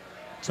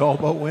 It's all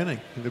about winning.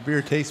 The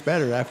beer tastes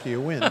better after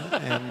you win.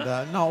 And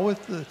no,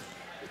 with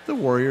the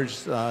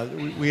Warriors,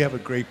 we have a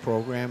great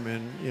program,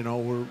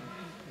 and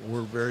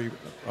we're very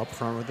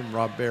upfront with them.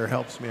 Rob Baer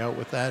helps me out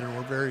with that, and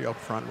we're very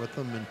upfront with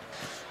them. And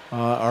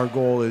our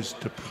goal is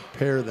to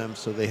prepare them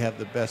so they have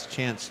the best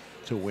chance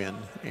to win.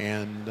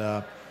 And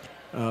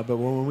but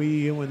when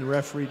the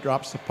referee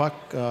drops the puck,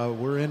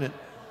 we're in it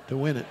to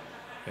win it.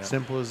 Yeah.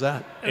 Simple as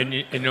that. And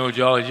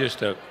Jolly, just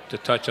to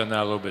touch on that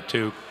a little bit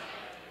too,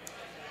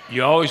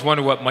 you always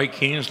wonder what Mike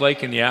Keenan's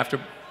like in the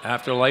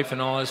afterlife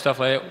and all that stuff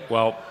like that.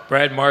 Well,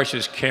 Brad Marsh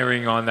is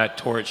carrying on that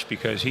torch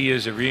because he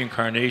is a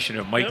reincarnation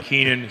of Mike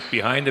Keenan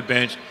behind the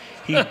bench.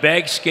 He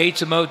bag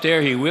skates him out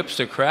there. He whips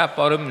the crap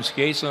out of him and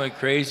skates them like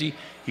crazy.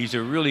 He's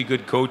a really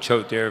good coach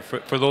out there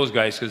for those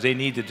guys because they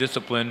need the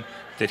discipline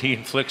that he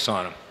inflicts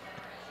on them.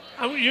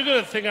 You're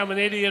going to think I'm an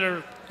idiot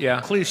or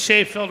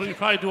cliche-filled, you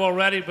probably do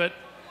already, but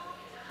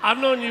I've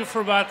known you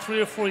for about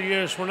 3 or 4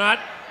 years. We're not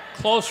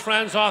close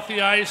friends off the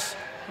ice.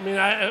 I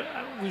mean,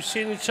 we've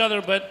seen each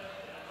other, but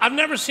I've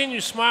never seen you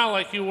smile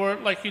like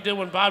you did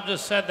when Bob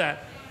just said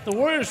that. The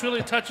Warriors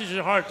really touches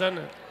your heart, doesn't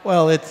it?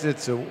 Well,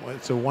 it's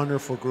a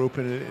wonderful group,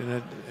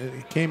 and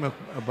it came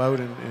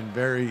about in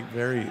very,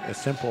 very a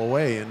simple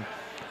way. And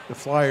the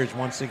Flyers,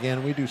 once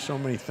again, we do so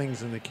many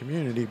things in the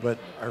community, but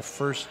our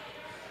first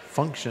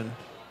function,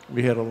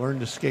 we had to learn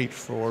to skate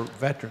for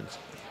veterans.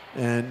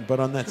 But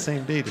on that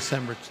same day,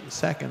 December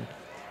 2nd,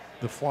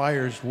 the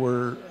Flyers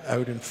were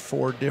out in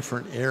 4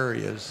 different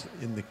areas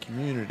in the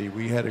community.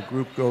 We had a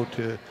group go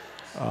to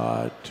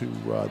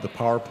the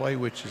power play,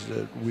 which is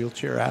the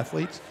wheelchair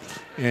athletes,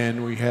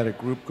 and we had a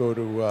group go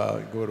to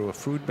a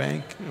food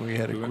bank, and we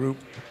had a group.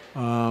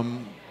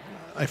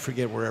 I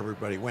forget where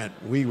everybody went.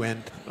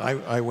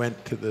 I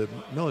went to the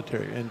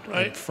military,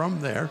 and from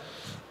there,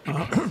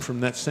 from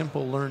that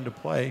simple learn to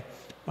play,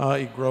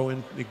 it grew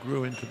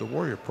into the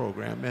Warrior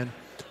program. And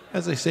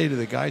as I say to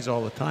the guys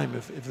all the time,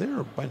 if they were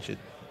a bunch of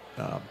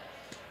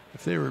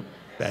if they were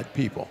bad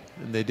people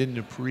and they didn't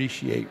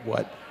appreciate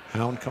what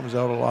Hound comes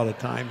out a lot of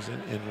times,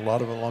 and a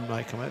lot of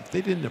alumni come out, if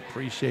they didn't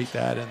appreciate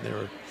that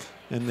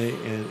and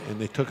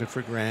they took it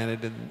for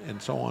granted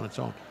and so on and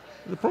so on,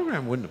 the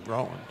program wouldn't have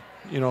grown.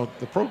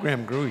 The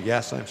program grew.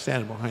 Yes, I'm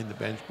standing behind the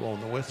bench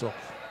blowing the whistle,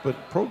 but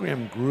the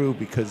program grew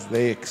because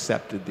they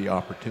accepted the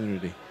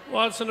opportunity.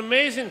 Well, it's an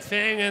amazing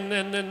thing,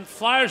 and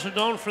Flyers are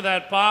known for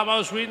that, Bob. I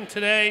was reading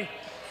today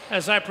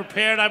as I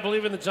prepared. I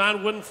believe in the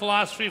John Wooden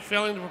philosophy,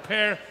 failing to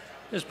prepare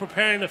is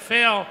preparing to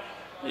fail.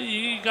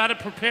 You got to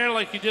prepare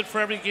like you did for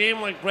every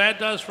game, like Brad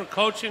does for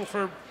coaching,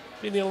 for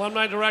being the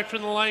alumni director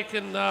and the like.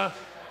 And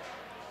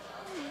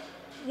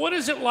what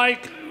is it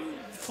like?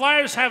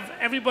 Flyers have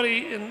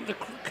everybody in the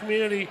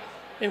community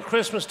in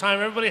Christmas time.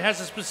 Everybody has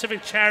a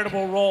specific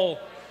charitable role.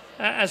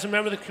 as a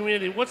member of the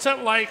community. What's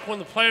that like when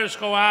the players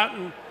go out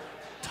and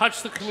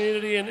touch the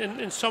community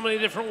in so many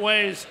different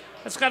ways?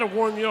 That's got to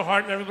warm your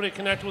heart and everybody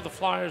connected with the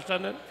Flyers,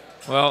 doesn't it?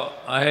 Well,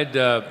 I had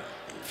a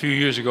few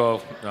years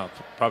ago, no,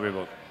 probably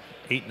about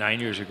 8, 9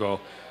 years ago,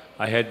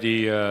 I had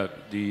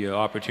the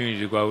opportunity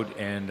to go out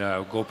and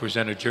go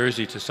present a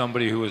jersey to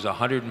somebody who was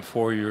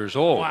 104 years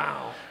old.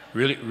 Wow.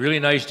 Really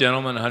nice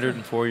gentleman,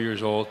 104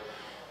 years old.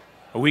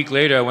 A week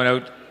later, I went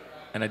out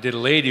and I did a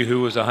lady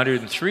who was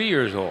 103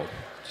 years old.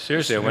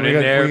 Seriously, I went in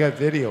there. We got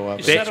video of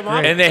it.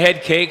 And they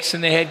had cakes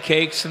and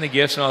the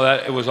gifts and all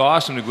that. It was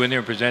awesome to go in there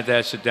and present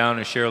that, sit down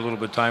and share a little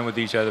bit of time with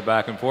each other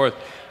back and forth.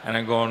 And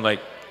I'm going like,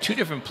 2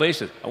 different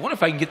places. I wonder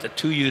if I can get the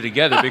 2 of you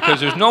together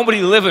because there's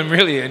nobody living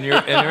really in your.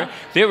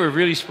 They were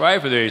really spry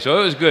for their age, so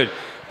it was good.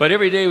 But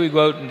every day we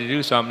go out and to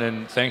do something,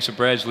 and thanks to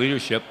Brad's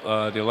leadership,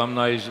 the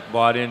alumni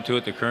bought into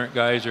it. The current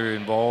guys are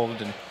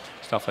involved and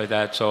stuff like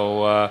that.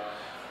 So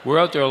we're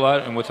out there a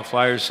lot, and with the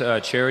Flyers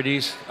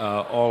charities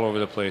all over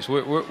the place.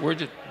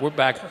 We're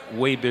back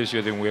way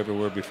busier than we ever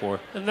were before.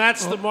 And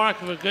that's the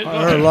mark of a good.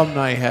 Our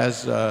alumni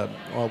has.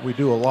 Well, we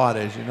do a lot,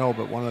 as you know,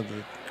 but one of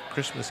the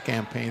Christmas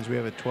campaigns, we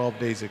have a 12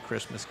 days of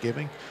Christmas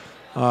giving,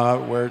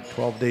 where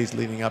 12 days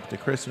leading up to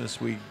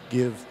Christmas we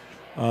give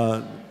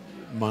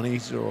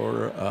monies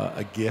or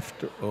a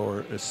gift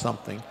or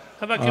something.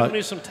 How about giving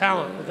me some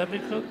talent? Would that be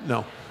good?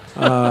 No.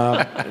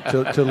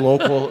 To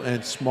local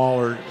and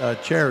smaller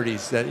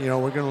charities that, you know,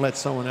 we're going to let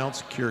someone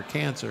else cure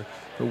cancer,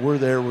 but we're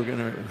there, we're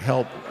going to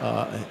help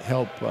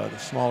the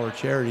smaller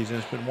charities, and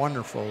it's been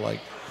wonderful.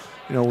 Like,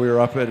 you know, we were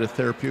up at a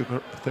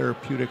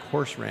therapeutic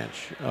horse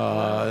ranch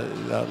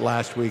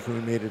last week, and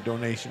we made a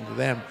donation to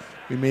them.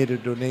 We made a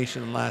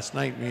donation last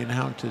night, me and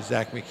Hound, to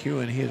Zach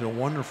McEwen. He has a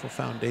wonderful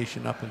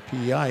foundation up in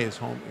PEI, his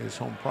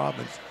home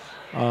province.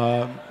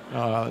 My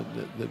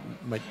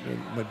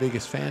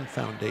biggest fan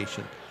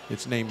foundation.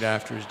 It's named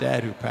after his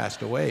dad, who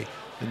passed away,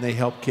 and they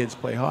help kids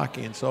play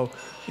hockey. And so,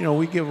 you know,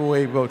 we give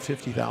away about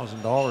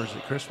 $50,000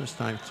 at Christmas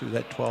time through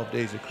that 12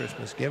 days of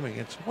Christmas giving.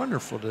 It's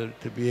wonderful to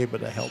be able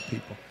to help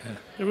people.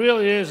 It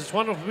really is. It's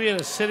wonderful to be in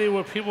a city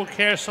where people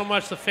care so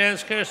much, the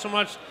fans care so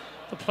much,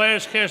 the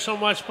players care so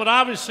much. But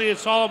obviously,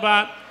 it's all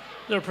about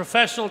their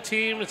professional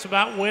team. It's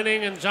about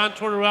winning, and John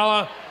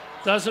Tortorella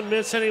doesn't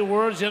mince any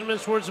words. He doesn't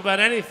mince words about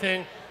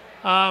anything.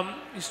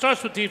 He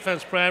starts with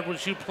defense, Brad,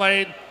 which you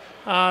played.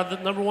 The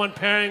number 1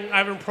 pairing,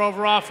 Ivan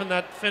Provorov, and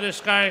that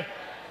Finnish guy,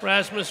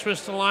 Rasmus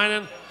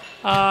Ristolainen,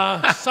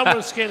 somewhere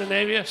in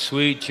Scandinavia.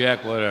 Sweet,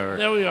 Czech, whatever.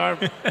 There we are.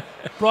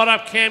 Brought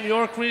up Cam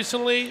York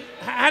recently.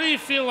 How do you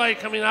feel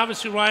like, I mean,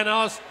 obviously Ryan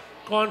Ellis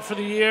gone for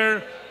the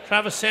year.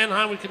 Travis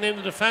Sanheim, we could name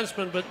the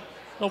defenseman, but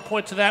no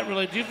point to that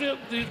really. Do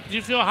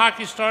you feel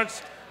hockey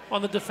starts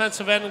on the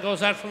defensive end and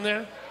goes out from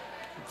there?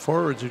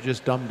 Forwards are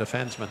just dumb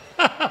defensemen.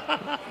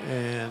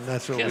 And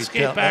that's what Can't we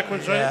skate tell.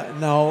 backwards, right?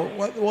 No.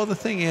 Well, the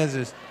thing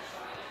is,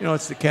 you know,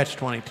 it's the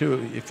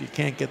catch-22. If you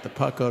can't get the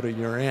puck out of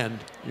your end,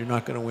 you're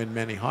not going to win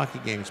many hockey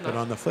games. No. But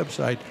on the flip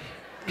side,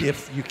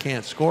 if you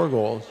can't score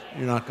goals,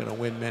 you're not going to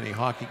win many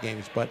hockey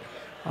games. But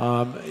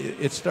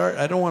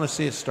I don't want to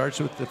say it starts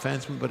with the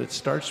defenseman, but it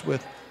starts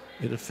with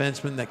a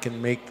defenseman that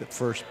can make the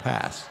first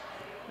pass.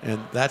 And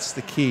that's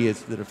the key,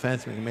 is the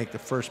defenseman can make the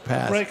first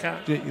pass.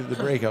 The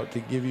breakout to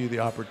give you the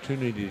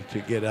opportunity to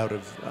get out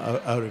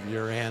of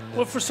your end.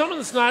 Well, for someone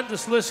that's not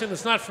just listening,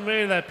 that's not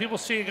familiar with that, people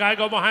see a guy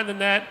go behind the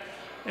net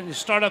and you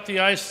start up the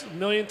ice a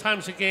million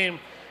times a game.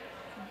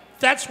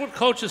 That's what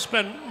coaches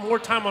spend more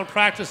time on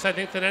practice, I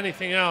think, than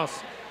anything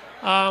else.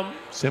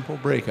 Simple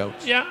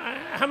breakouts. Yeah.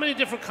 How many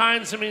different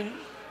kinds? I mean,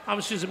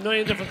 obviously there's a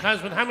million different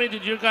kinds, but how many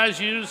did your guys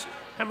use?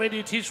 How many do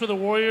you teach with the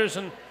Warriors?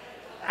 And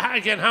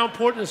again, how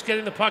important is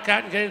getting the puck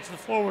out and getting to the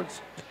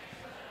forwards?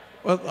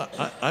 Well,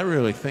 I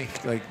really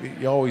think, like,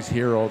 you always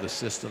hear all the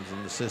systems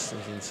and the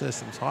systems and the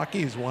systems.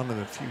 Hockey is one of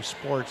the few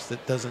sports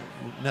that doesn't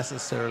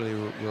necessarily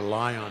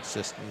rely on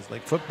systems.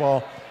 Like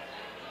football,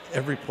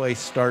 every play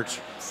starts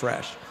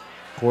fresh.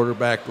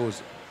 Quarterback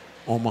goes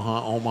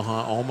Omaha,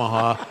 Omaha,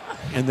 Omaha,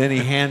 and then he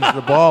hands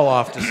the ball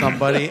off to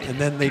somebody, and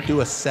then they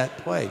do a set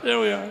play. There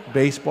we are.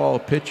 Baseball, a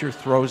pitcher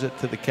throws it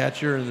to the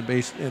catcher, and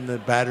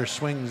the batter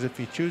swings if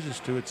he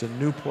chooses to. It's a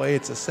new play.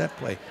 It's a set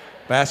play.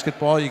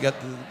 Basketball, you got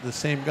the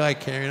same guy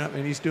carrying up,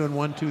 and he's doing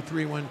 1, 2,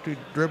 3, 1, 2,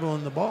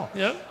 dribbling the ball.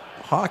 Yep.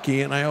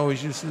 Hockey, and I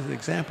always use this as an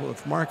example,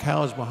 if Mark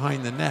Howe is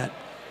behind the net,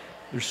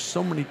 there's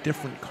so many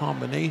different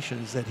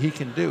combinations that he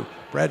can do.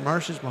 Brad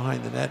Marsh is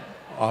behind the net,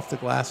 off the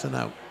glass and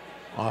out,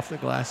 off the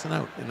glass and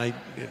out. And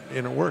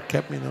it worked,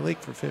 kept me in the league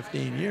for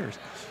 15 years.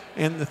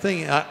 And the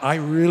thing, I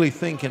really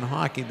think in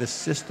hockey, the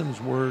systems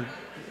word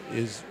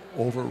is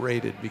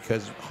overrated,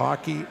 because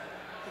hockey,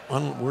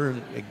 we're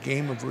in a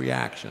game of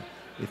reaction.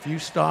 If you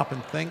stop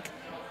and think,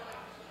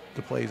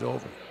 the play's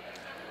over.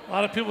 A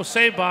lot of people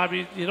say, Bob,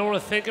 you don't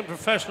want to think in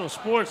professional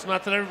sports.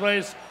 Not that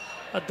everybody's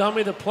a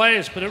dummy that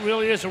plays, but it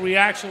really is a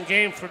reaction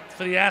game for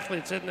the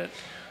athletes, isn't it?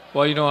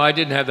 Well, you know, I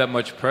didn't have that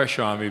much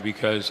pressure on me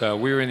because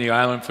we were in the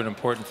island for an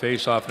important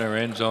face-off in our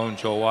end zone.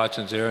 Joe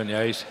Watson's there on the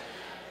ice.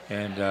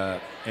 And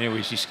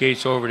anyways, he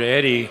skates over to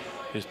Eddie,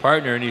 his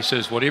partner, and he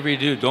says, whatever you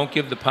do, don't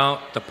give the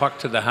puck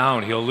to the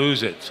hound. He'll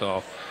lose it.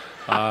 So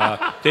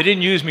they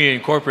didn't use me and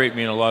incorporate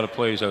me in a lot of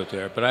plays out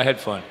there, but I had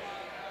fun.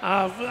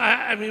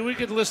 I mean, we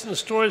could listen to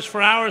stories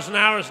for hours and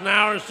hours and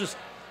hours. Just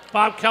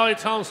Bob Kelly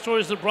telling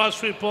stories of the Broad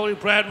Street Bully,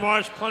 Brad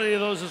Marsh, plenty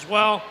of those as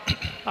well.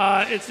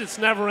 It's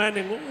never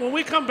ending. When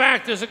we come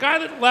back, there's a guy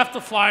that left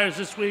the Flyers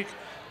this week,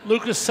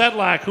 Lucas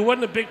Sedlak, who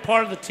wasn't a big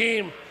part of the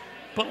team,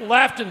 but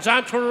left, and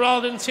John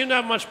Tortorella didn't seem to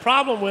have much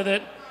problem with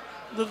it.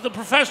 The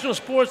professional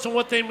sports and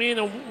what they mean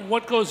and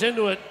what goes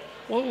into it.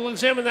 We'll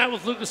examine that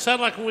with Lucas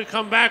Sedlak when we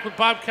come back with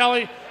Bob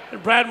Kelly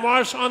and Brad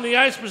Marsh on the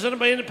ice, presented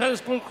by Independence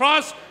Blue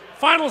Cross.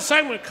 Final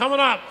segment coming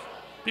up.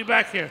 Be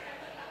back here.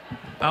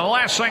 The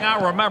last thing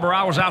I remember,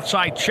 I was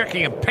outside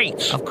Chicky and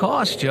Pete's. Of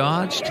course,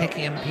 George.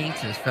 Chicky and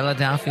Pete's is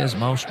Philadelphia's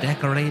most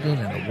decorated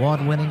and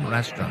award-winning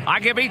restaurant.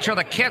 I give each of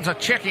the kids a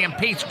Chicky and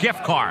Pete's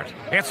gift card.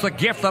 It's the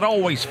gift that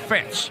always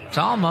fits. It's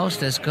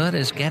almost as good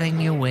as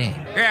getting your wing.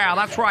 Yeah,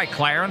 that's right,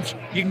 Clarence.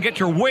 You can get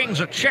your wings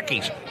at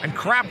Chicky's, and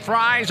crab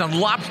fries and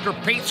lobster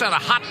pizza and a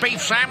hot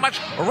beef sandwich.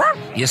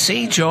 You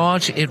see,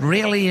 George, it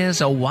really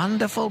is a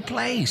wonderful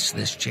place,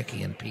 this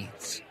Chicky and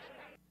Pete's.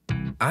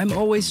 I'm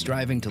always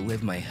striving to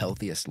live my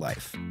healthiest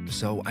life,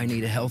 so I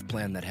need a health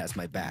plan that has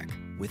my back.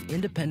 With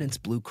Independence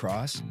Blue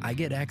Cross, I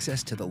get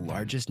access to the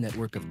largest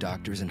network of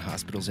doctors and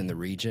hospitals in the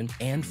region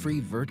and free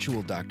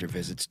virtual doctor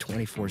visits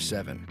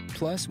 24/7.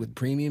 Plus, with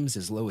premiums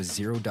as low as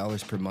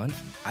 $0 per month,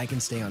 I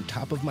can stay on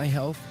top of my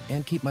health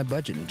and keep my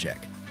budget in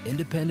check.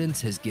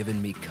 Independence has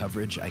given me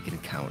coverage I can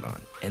count on,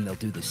 and they'll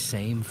do the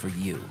same for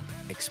you.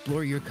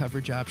 Explore your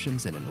coverage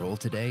options and enroll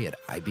today at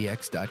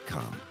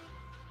ibx.com.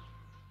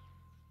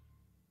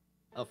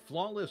 A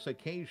flawless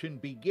occasion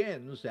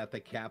begins at the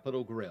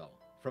Capitol Grill.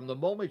 From the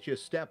moment you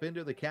step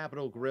into the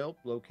Capitol Grill,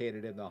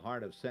 located in the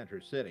heart of Center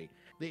City,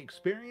 the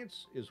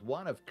experience is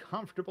one of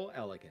comfortable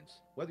elegance.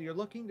 Whether you're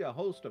looking to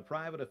host a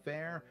private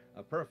affair,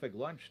 a perfect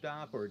lunch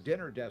stop, or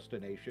dinner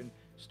destination,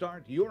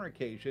 start your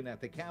occasion at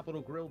the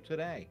Capitol Grill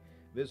today.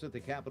 Visit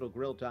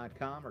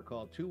thecapitolgrill.com or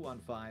call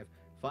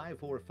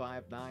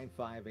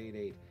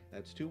 215-545-9588.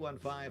 That's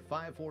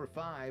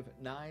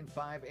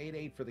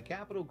 215-545-9588 for the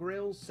Capitol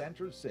Grill,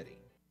 Center City.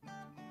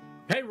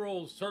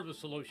 Payroll Service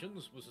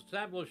Solutions was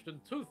established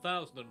in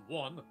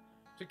 2001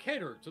 to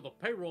cater to the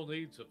payroll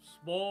needs of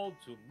small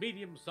to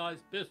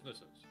medium-sized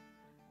businesses.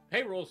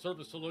 Payroll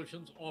Service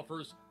Solutions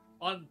offers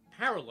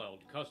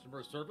unparalleled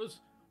customer service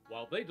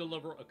while they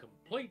deliver a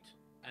complete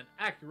and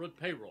accurate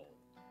payroll.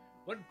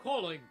 When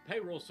calling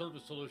Payroll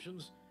Service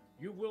Solutions,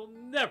 you will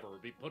never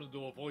be put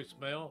into a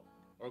voicemail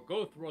or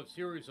go through a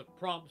series of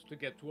prompts to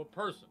get to a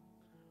person.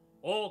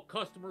 All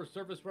customer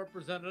service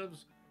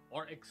representatives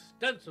are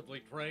extensively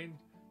trained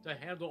to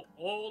handle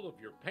all of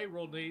your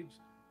payroll needs,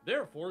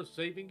 therefore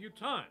saving you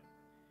time.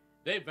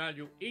 They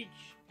value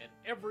each and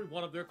every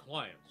one of their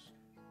clients.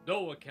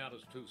 No account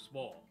is too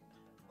small.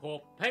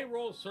 Call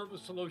Payroll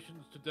Service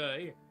Solutions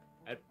today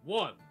at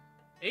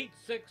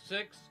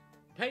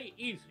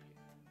 1-866-PAY-EASY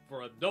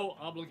for a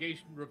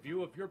no-obligation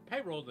review of your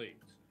payroll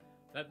needs.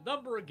 That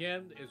number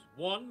again is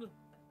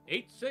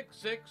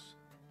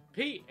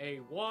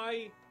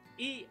 1-866-PAYEASY.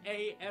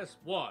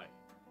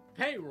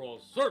 Payroll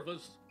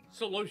Service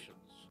Solutions.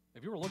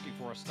 If you're looking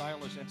for a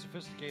stylish and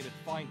sophisticated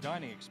fine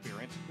dining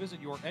experience,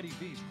 visit your Eddie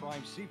V's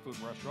Prime Seafood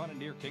restaurant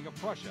near King of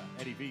Prussia.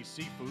 Eddie V's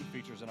Seafood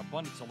features an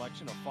abundant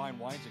selection of fine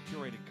wines and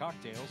curated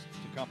cocktails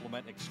to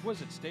complement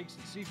exquisite steaks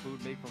and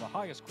seafood made from the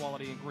highest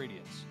quality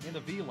ingredients. In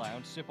the V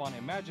Lounge, sip on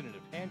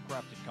imaginative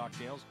handcrafted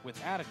cocktails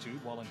with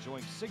attitude while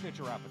enjoying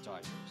signature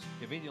appetizers.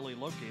 Conveniently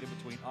located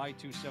between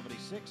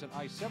I-276 and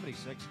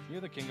I-76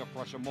 near the King of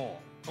Prussia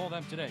Mall. Call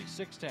them today,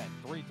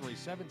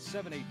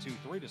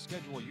 610-337-7823 to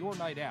schedule your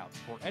night out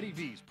for Eddie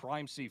V's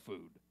Prime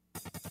Seafood.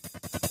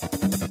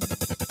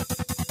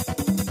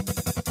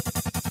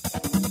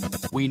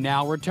 We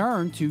now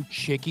return to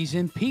Chickies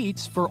and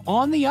Pete's for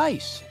On the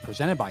Ice,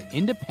 presented by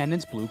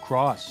Independence Blue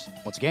Cross.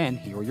 Once again,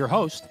 here are your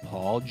hosts,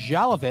 Paul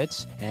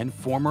Jolovitz and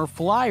former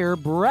Flyer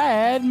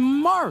Brad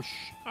Marsh.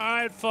 All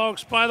right,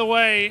 folks, by the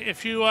way,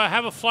 if you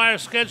have a Flyer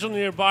schedule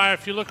nearby,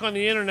 if you look on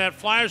the internet,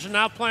 Flyers are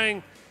now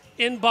playing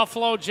in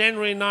Buffalo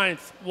January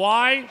 9th.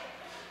 Why?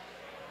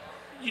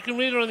 You can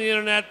read it on the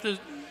internet. The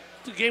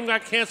game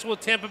got canceled with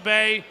Tampa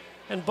Bay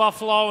and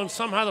Buffalo, and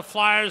somehow the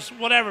Flyers,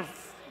 whatever.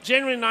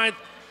 January 9th,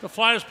 the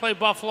Flyers play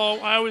Buffalo.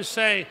 I always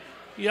say,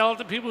 yell at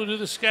the people who do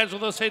the schedule.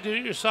 They'll say, do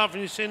it yourself.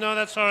 And you say, no,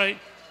 that's all right.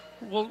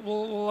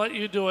 We'll let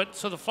you do it.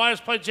 So the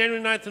Flyers play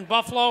January 9th in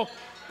Buffalo.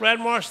 Brad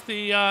Marsh,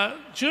 the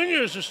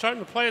juniors are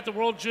starting to play at the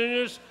World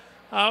Juniors,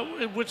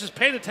 which is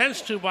paid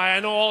attention to by,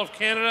 I know, all of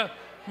Canada.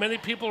 Many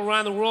people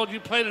around the world. You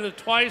played in it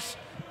twice.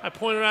 I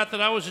pointed out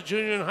that I was a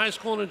junior in high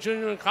school and a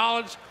junior in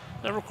college.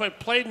 Never quite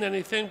played in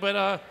anything,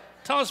 but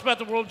tell us about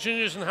the World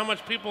Juniors and how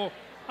much people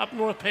up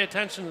north pay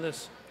attention to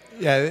this.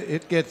 Yeah,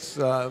 it gets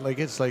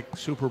it's like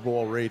Super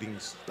Bowl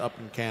ratings up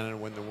in Canada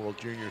when the World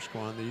Juniors go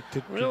on.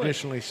 They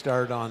traditionally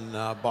start on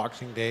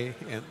Boxing Day,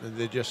 and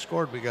they just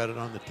scored. We got it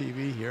on the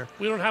TV here.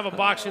 We don't have a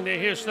Boxing Day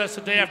here, so that's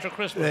the day after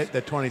Christmas.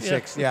 The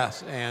 26th,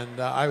 yes. And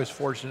I was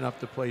fortunate enough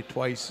to play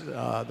twice.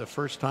 The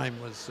first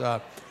time was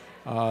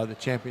the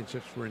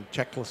championships were in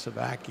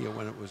Czechoslovakia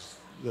when it was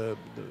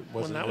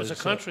when that was a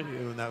country.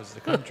 When that was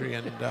the country,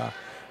 and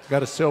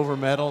got a silver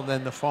medal.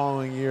 Then the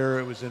following year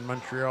it was in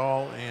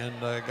Montreal, and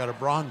got a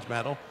bronze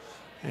medal.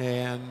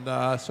 And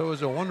so it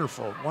was a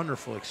wonderful,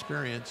 wonderful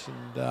experience.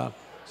 And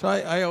so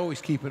I always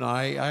keep an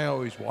eye. I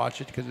always watch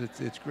it because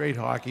it's great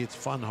hockey. It's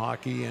fun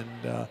hockey,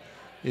 and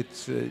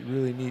it's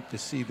really neat to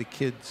see the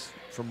kids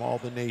from all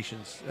the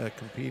nations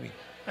competing.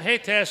 I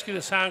hate to ask you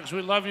this, Hon, because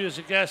we love you as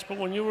a guest, but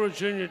when you were a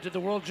junior, did the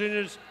World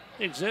Juniors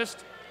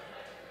exist?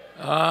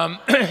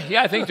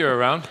 Yeah, I think they're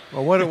around.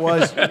 Well, what it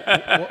was,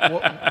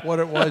 what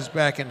it was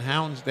back in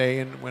Hound's day,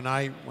 and when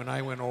I went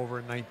over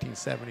in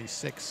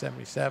 1976,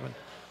 77,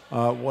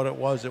 what it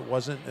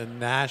wasn't a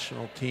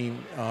national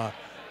team.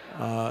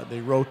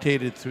 They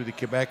rotated through the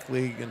Quebec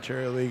League,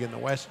 Ontario League, and the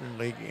Western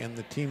League, and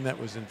the team that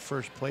was in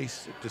first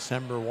place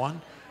December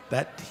 1,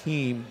 that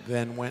team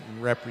then went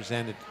and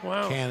represented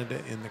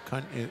Canada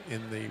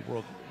in the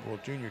World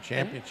Junior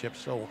Championship.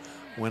 So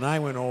when I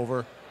went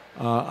over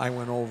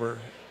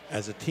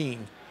as a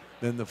team.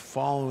 Then the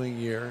following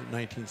year,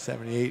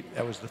 1978,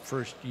 that was the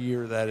first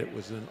year that it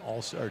was an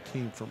all-star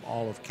team from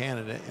all of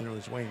Canada, and it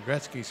was Wayne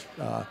Gretzky's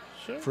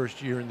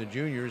first year in the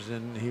juniors,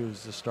 and he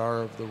was the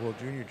star of the World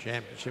Junior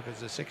Championship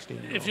as a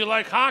 16-year-old. If you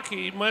like hockey,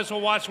 you might as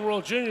well watch the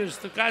World Juniors.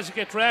 The guys that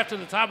get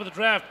drafted at the top of the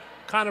draft,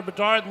 Connor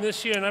Bedard and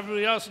this year and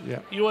everybody else,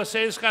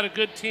 USA's got a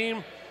good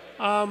team.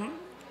 The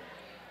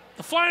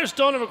Flyers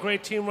don't have a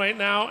great team right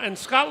now, and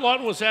Scott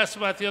Lawton was asked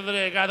about the other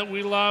day, a guy that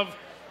we love,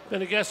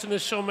 been a guest in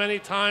this show many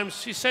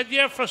times. He said,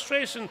 yeah,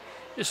 frustration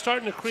is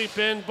starting to creep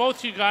in.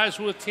 Both you guys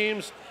were with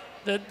teams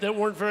that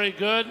weren't very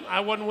good. I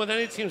wasn't with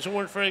any teams that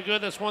weren't very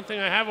good. That's one thing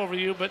I have over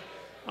you, but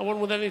I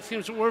wasn't with any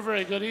teams that were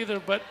very good either.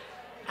 But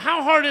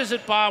how hard is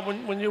it, Bob,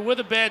 when you're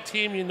with a bad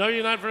team, you know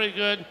you're not very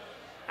good,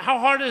 how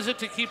hard is it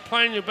to keep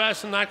playing your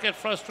best and not get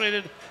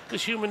frustrated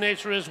because human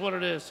nature is what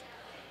it is?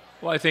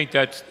 Well, I think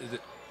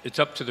it's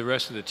up to the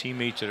rest of the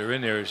teammates that are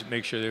in there is to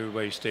make sure that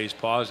everybody stays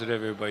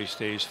positive, everybody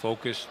stays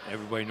focused,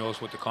 everybody knows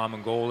what the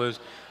common goal is.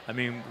 I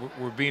mean,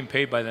 we're being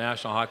paid by the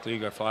National Hockey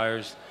League, our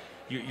Flyers.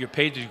 You're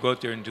paid to go out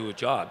there and do a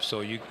job.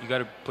 So you got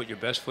to put your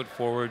best foot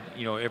forward.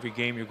 You know, every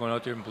game you're going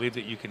out there and believe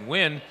that you can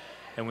win.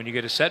 And when you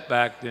get a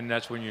setback, then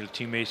that's when your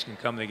teammates can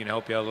come. They can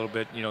help you out a little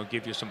bit, you know,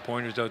 give you some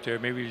pointers out there.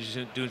 Maybe you're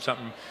just doing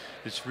something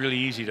that's really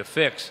easy to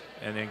fix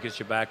and then gets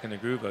you back in the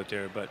groove out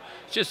there. But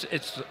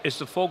it's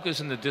the focus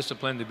and the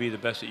discipline to be the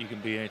best that you can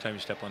be anytime you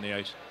step on the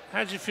ice. How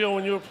did you feel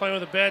when you were playing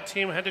with a bad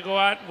team, had to go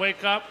out,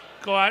 wake up,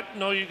 go out,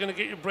 know you're going to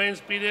get your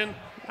brains beat in?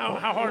 How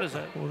hard is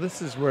that? Well,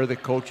 this is where the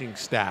coaching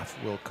staff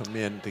will come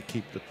in to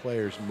keep the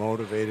players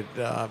motivated.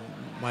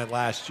 My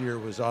last year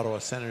was Ottawa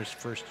Senators'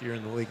 first year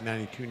in the league,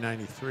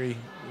 92-93,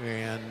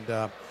 and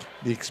the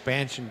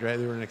expansion draft,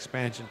 they were an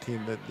expansion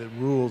team. The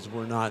rules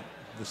were not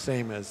the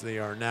same as they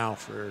are now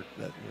for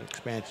that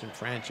expansion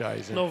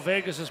franchise. No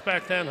Vegas is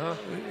back then, huh?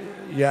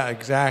 Yeah,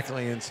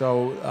 exactly. And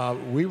so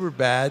we were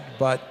bad,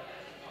 but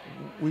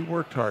we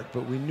worked hard,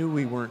 but we knew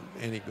we weren't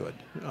any good.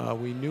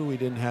 We knew we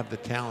didn't have the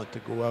talent to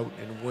go out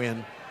and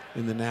win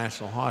in the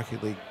National Hockey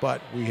League,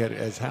 but we had,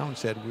 as Hound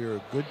said, we were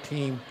a good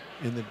team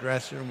in the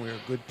dressing room, we were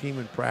a good team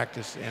in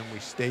practice, and we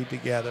stayed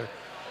together.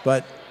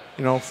 But,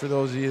 you know, for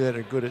those of you that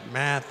are good at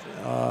math,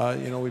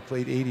 you know, we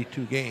played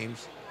 82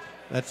 games.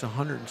 That's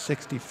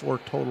 164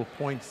 total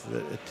points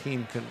that a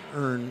team can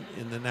earn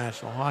in the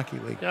National Hockey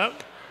League.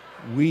 Yep.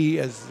 We,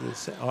 as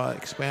the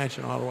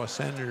expansion Ottawa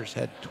Senators,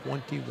 had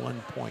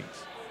 21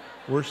 points.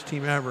 Worst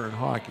team ever in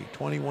hockey,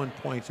 21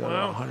 points out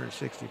of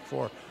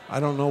 164. I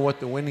don't know what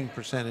the winning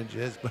percentage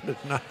is, but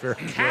it's not very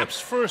good. Caps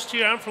first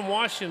year. I'm from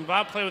Washington.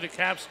 Bob played with the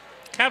Caps.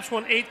 Caps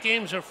won 8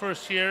 games their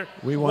first year.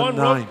 We won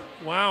 9.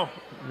 Wow.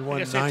 We won I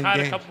guess 9 they tied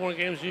games. A couple more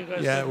games than you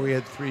guys Yeah, did. we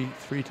had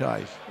three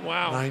ties.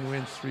 Wow. 9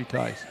 wins, 3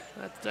 ties.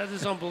 That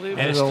is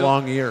unbelievable. That was a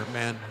long year,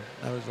 man.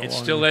 That was a It's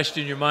long still year. etched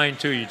in your mind,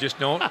 too. You just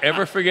don't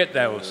ever forget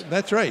those.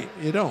 That's right.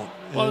 You don't.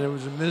 Well, and it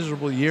was a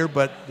miserable year,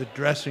 but the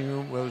dressing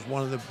room was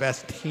one of the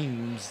best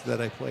teams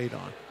that I played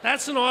on.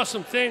 That's an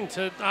awesome thing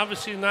to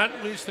obviously not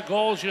reach the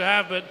goals you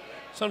have, but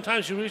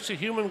sometimes you reach the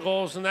human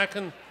goals, and that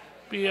can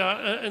be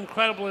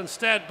incredible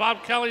instead.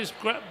 Bob Kelly's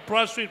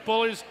Broad Street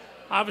Bullies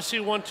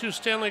obviously won 2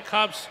 Stanley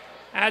Cups,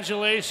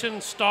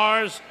 adulation,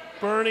 stars,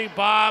 Bernie,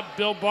 Bob,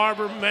 Bill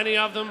Barber, many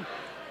of them.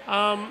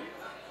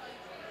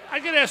 I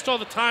get asked all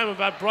the time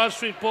about Broad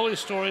Street Bullies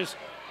stories.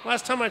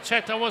 Last time I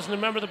checked, I wasn't a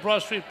member of the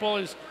Broad Street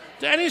Bullies.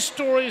 Do any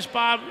stories,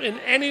 Bob, in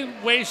any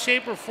way,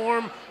 shape, or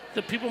form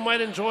that people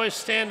might enjoy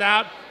stand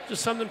out?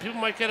 Just something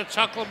people might get a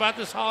chuckle about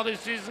this holiday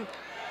season?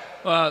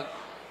 Well,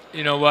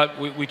 you know what?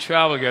 We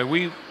travel together.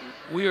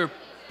 We are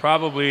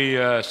probably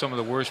some of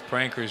the worst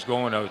prankers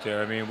going out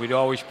there. I mean, we'd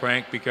always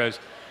prank because,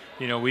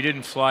 you know, we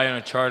didn't fly on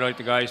a charter like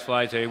the guys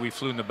fly today. We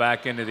flew in the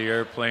back end of the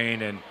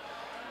airplane, and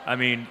I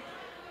mean,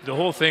 the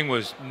whole thing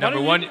was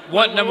number one.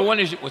 Number one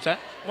is what's that?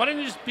 Why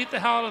didn't you just beat the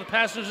hell out of the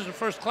passengers in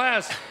first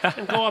class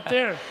and go up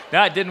there?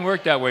 That didn't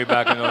work that way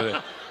back in those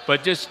days.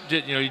 But just,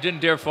 you didn't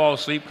dare fall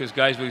asleep because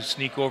guys would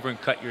sneak over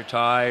and cut your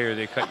tie, or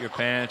they cut your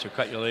pants or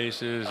cut your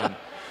laces. And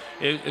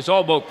it's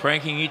all about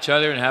pranking each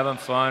other and having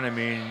fun. I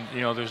mean,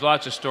 there's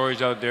lots of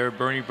stories out there.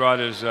 Bernie brought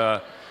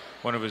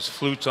one of his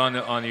flutes on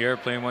the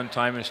airplane one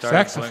time and started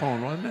saxophone,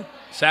 playing. wasn't it?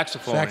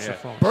 Saxophone.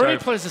 Saxophone. Yeah. Bernie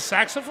plays the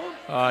saxophone?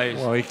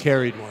 Well, he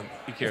carried one.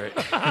 He carried.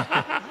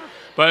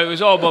 But it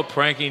was all about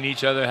pranking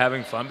each other,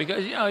 having fun,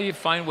 because you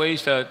find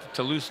ways to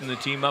loosen the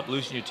team up,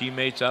 loosen your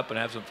teammates up, and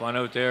have some fun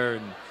out there.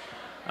 And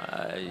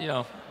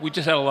we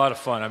just had a lot of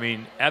fun. I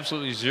mean,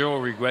 absolutely zero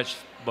regrets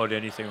about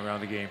anything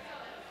around the game.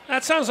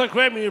 That sounds like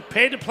great. I mean, you're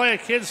paid to play a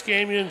kids'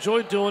 game. You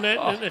enjoy doing it,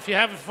 and if you're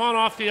having fun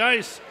off the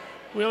ice,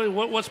 really,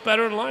 what's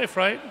better in life,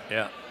 right?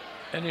 Yeah,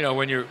 and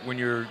when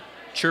you're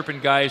chirping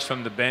guys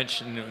from the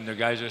bench and the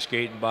guys are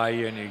skating by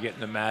you and you're getting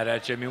them mad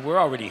at you. I mean, we're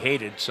already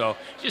hated, so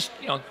just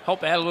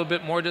help add a little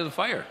bit more to the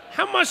fire.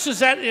 How much does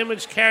that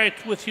image carry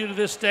with you to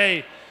this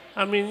day?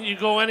 I mean, you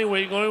go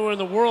anywhere in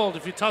the world.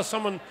 If you tell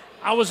someone,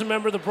 I was a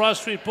member of the Broad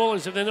Street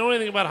Bullies, if they know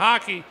anything about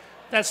hockey,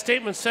 that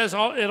statement says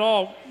it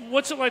all.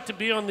 What's it like to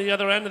be on the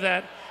other end of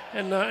that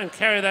and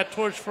carry that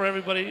torch for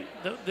everybody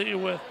that you're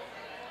with?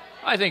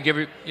 I think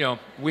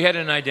we had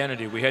an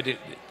identity.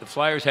 The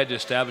Flyers had to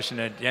establish an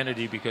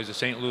identity because the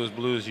St. Louis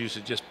Blues used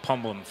to just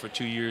pummel them for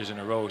 2 years in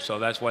a row. So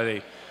that's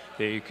why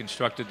they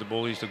constructed the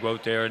Bullies to go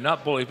out there, and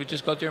not bully, but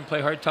just go out there and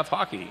play hard, tough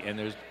hockey. And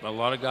there's a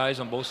lot of guys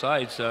on both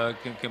sides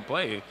can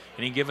play.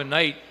 Any given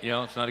night,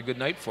 it's not a good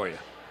night for you.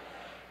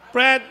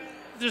 Brad,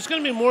 there's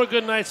going to be more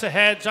good nights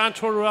ahead. John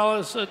Tortorella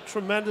is a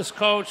tremendous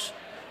coach.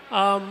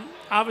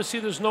 Obviously,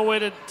 there's no way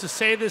to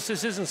say this.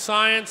 This isn't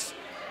science.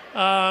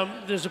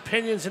 There's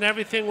opinions and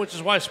everything, which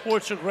is why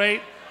sports are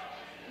great.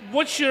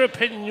 What's your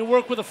opinion? You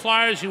work with the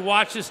Flyers, you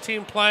watch this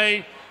team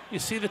play, you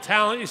see the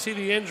talent, you see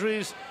the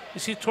injuries, you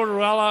see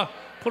Tortorella.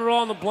 Put it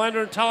all in the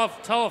blender and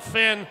tell a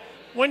fan,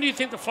 when do you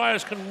think the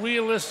Flyers can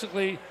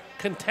realistically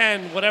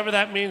contend, whatever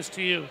that means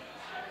to you?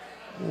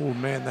 Oh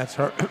man, that's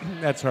hard.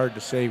 That's hard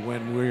to say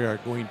when we are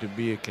going to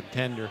be a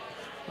contender.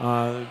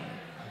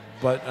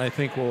 But I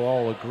think we'll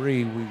all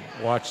agree. We've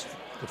watched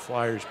the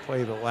Flyers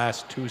play the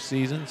last 2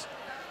 seasons.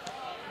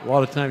 A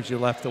lot of times you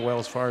left the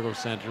Wells Fargo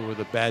Center with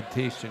a bad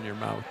taste in your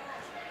mouth.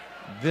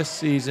 This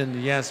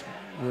season, yes,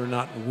 we're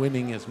not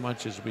winning as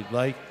much as we'd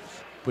like,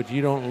 but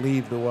you don't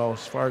leave the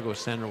Wells Fargo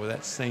Center with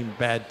that same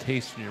bad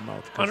taste in your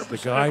mouth, because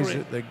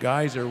the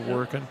guys are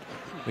working,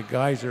 the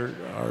guys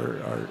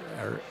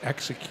are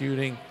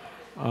executing.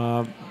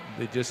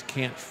 They just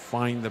can't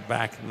find the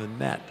back of the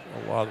net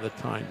a lot of the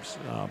times.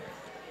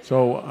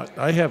 So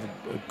I have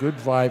a good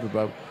vibe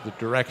about the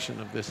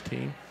direction of this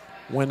team.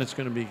 When it's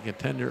going to be a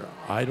contender,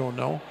 I don't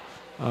know.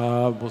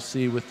 We'll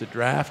see with the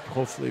draft.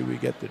 Hopefully we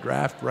get the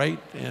draft right.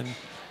 And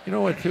you know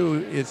what,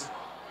 too, is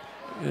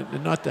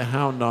not to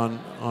hound on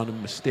a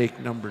mistake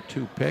number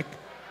 2 pick.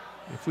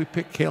 If we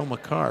pick Cale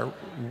Makar,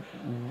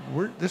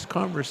 this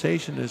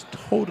conversation is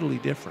totally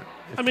different.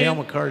 If Cale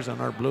Makar's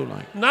on our blue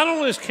line. Not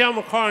only is Cale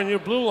Makar on your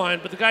blue line,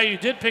 but the guy you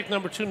did pick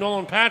number 2,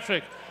 Nolan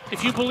Patrick,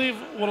 if you believe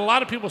what a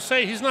lot of people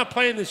say, he's not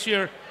playing this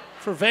year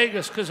for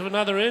Vegas because of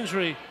another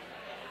injury.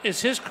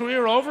 Is his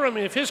career over? I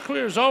mean, if his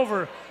career is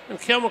over and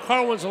Cale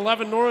Makar wins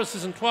 11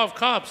 Norrises and 12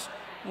 Cups,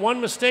 one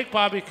mistake,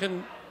 Bobby,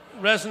 can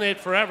resonate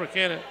forever,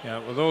 can't it? Yeah,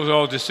 well, those are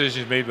all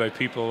decisions made by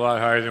people a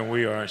lot higher than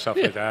we are and stuff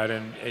like that.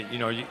 And,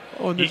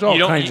 there's all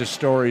kinds of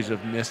stories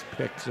of missed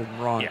picks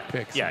and wrong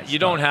picks. Yeah, you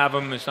don't have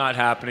them. It's not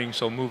happening,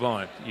 so move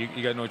on.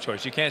 You got no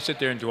choice. You can't sit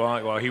there and dwell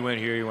on, well, he went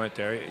here, he went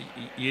there.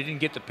 You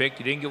didn't get the pick.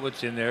 You didn't get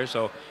what's in there.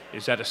 So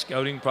is that a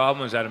scouting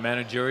problem? Is that a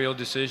managerial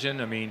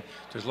decision? I mean,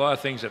 there's a lot of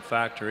things that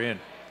factor in.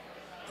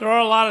 There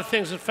are a lot of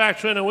things that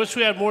factor in. I wish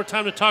we had more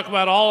time to talk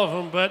about all of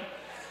them, but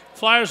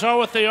Flyers are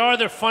what they are.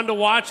 They're fun to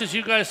watch, as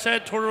you guys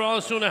said.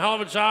 Tortorella's doing a hell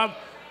of a job.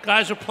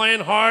 Guys are playing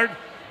hard,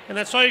 and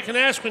that's all you can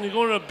ask when you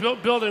go into a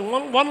building.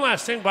 One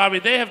last thing, Bobby.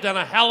 They have done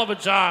a hell of a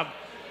job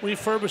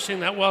refurbishing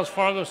that Wells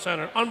Fargo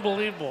Center.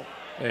 Unbelievable.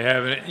 They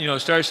have. It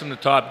starts from the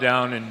top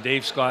down, and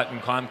Dave Scott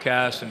and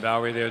Comcast and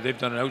Valerie there, they've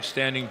done an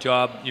outstanding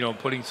job,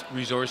 putting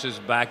resources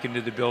back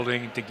into the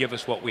building to give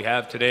us what we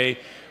have today.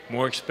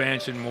 More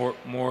expansion,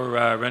 more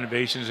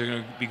renovations are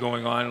going to be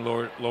going on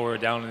lower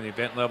down in the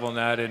event level and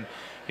that. And,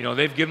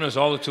 they've given us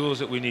all the tools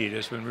that we need.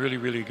 It's been really,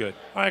 really good.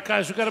 All right,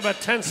 guys, we've got about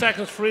 10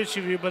 seconds for each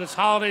of you, but it's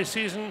holiday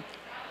season.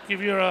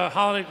 Give your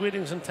holiday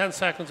greetings in 10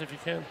 seconds if you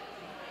can.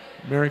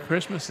 Merry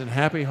Christmas and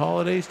happy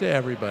holidays to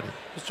everybody.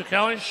 Mr.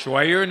 Kelly?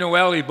 Joyeux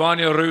Noël et bonne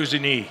heureuse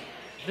année.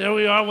 There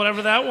we are,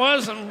 whatever that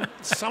was.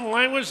 Some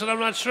language that I'm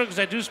not sure because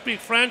I do speak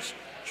French.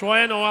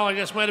 Joyeux Noël, I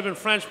guess, might have been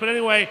French. But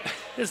anyway,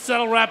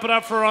 that'll wrap it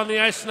up for On the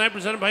Ice tonight,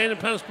 presented by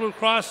Independence Blue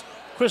Cross.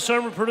 Chris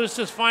Herman produced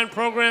this fine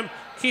program.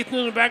 Keith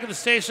Noonan back at the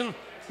station.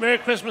 Merry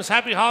Christmas,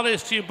 happy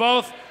holidays to you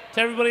both.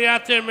 To everybody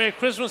out there, Merry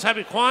Christmas,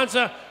 Happy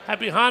Kwanzaa,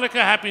 Happy Hanukkah,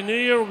 Happy New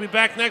Year. We'll be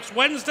back next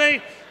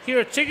Wednesday here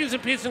at Chickies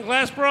and Pete's in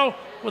Glassboro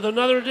with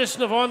another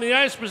edition of On the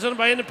Ice presented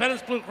by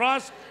Independence Blue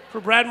Cross. For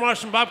Brad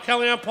Marsh and Bob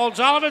Kelly, I'm Paul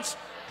Jolovitz.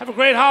 Have a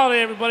great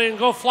holiday, everybody, and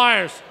go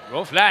Flyers.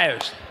 Go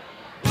Flyers.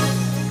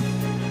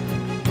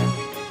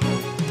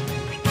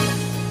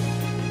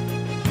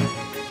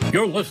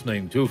 You're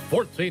listening to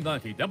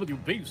 1490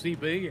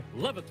 WBCB,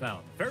 Levittown,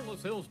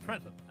 Fairless Hills,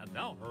 Trenton, and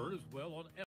now heard as well on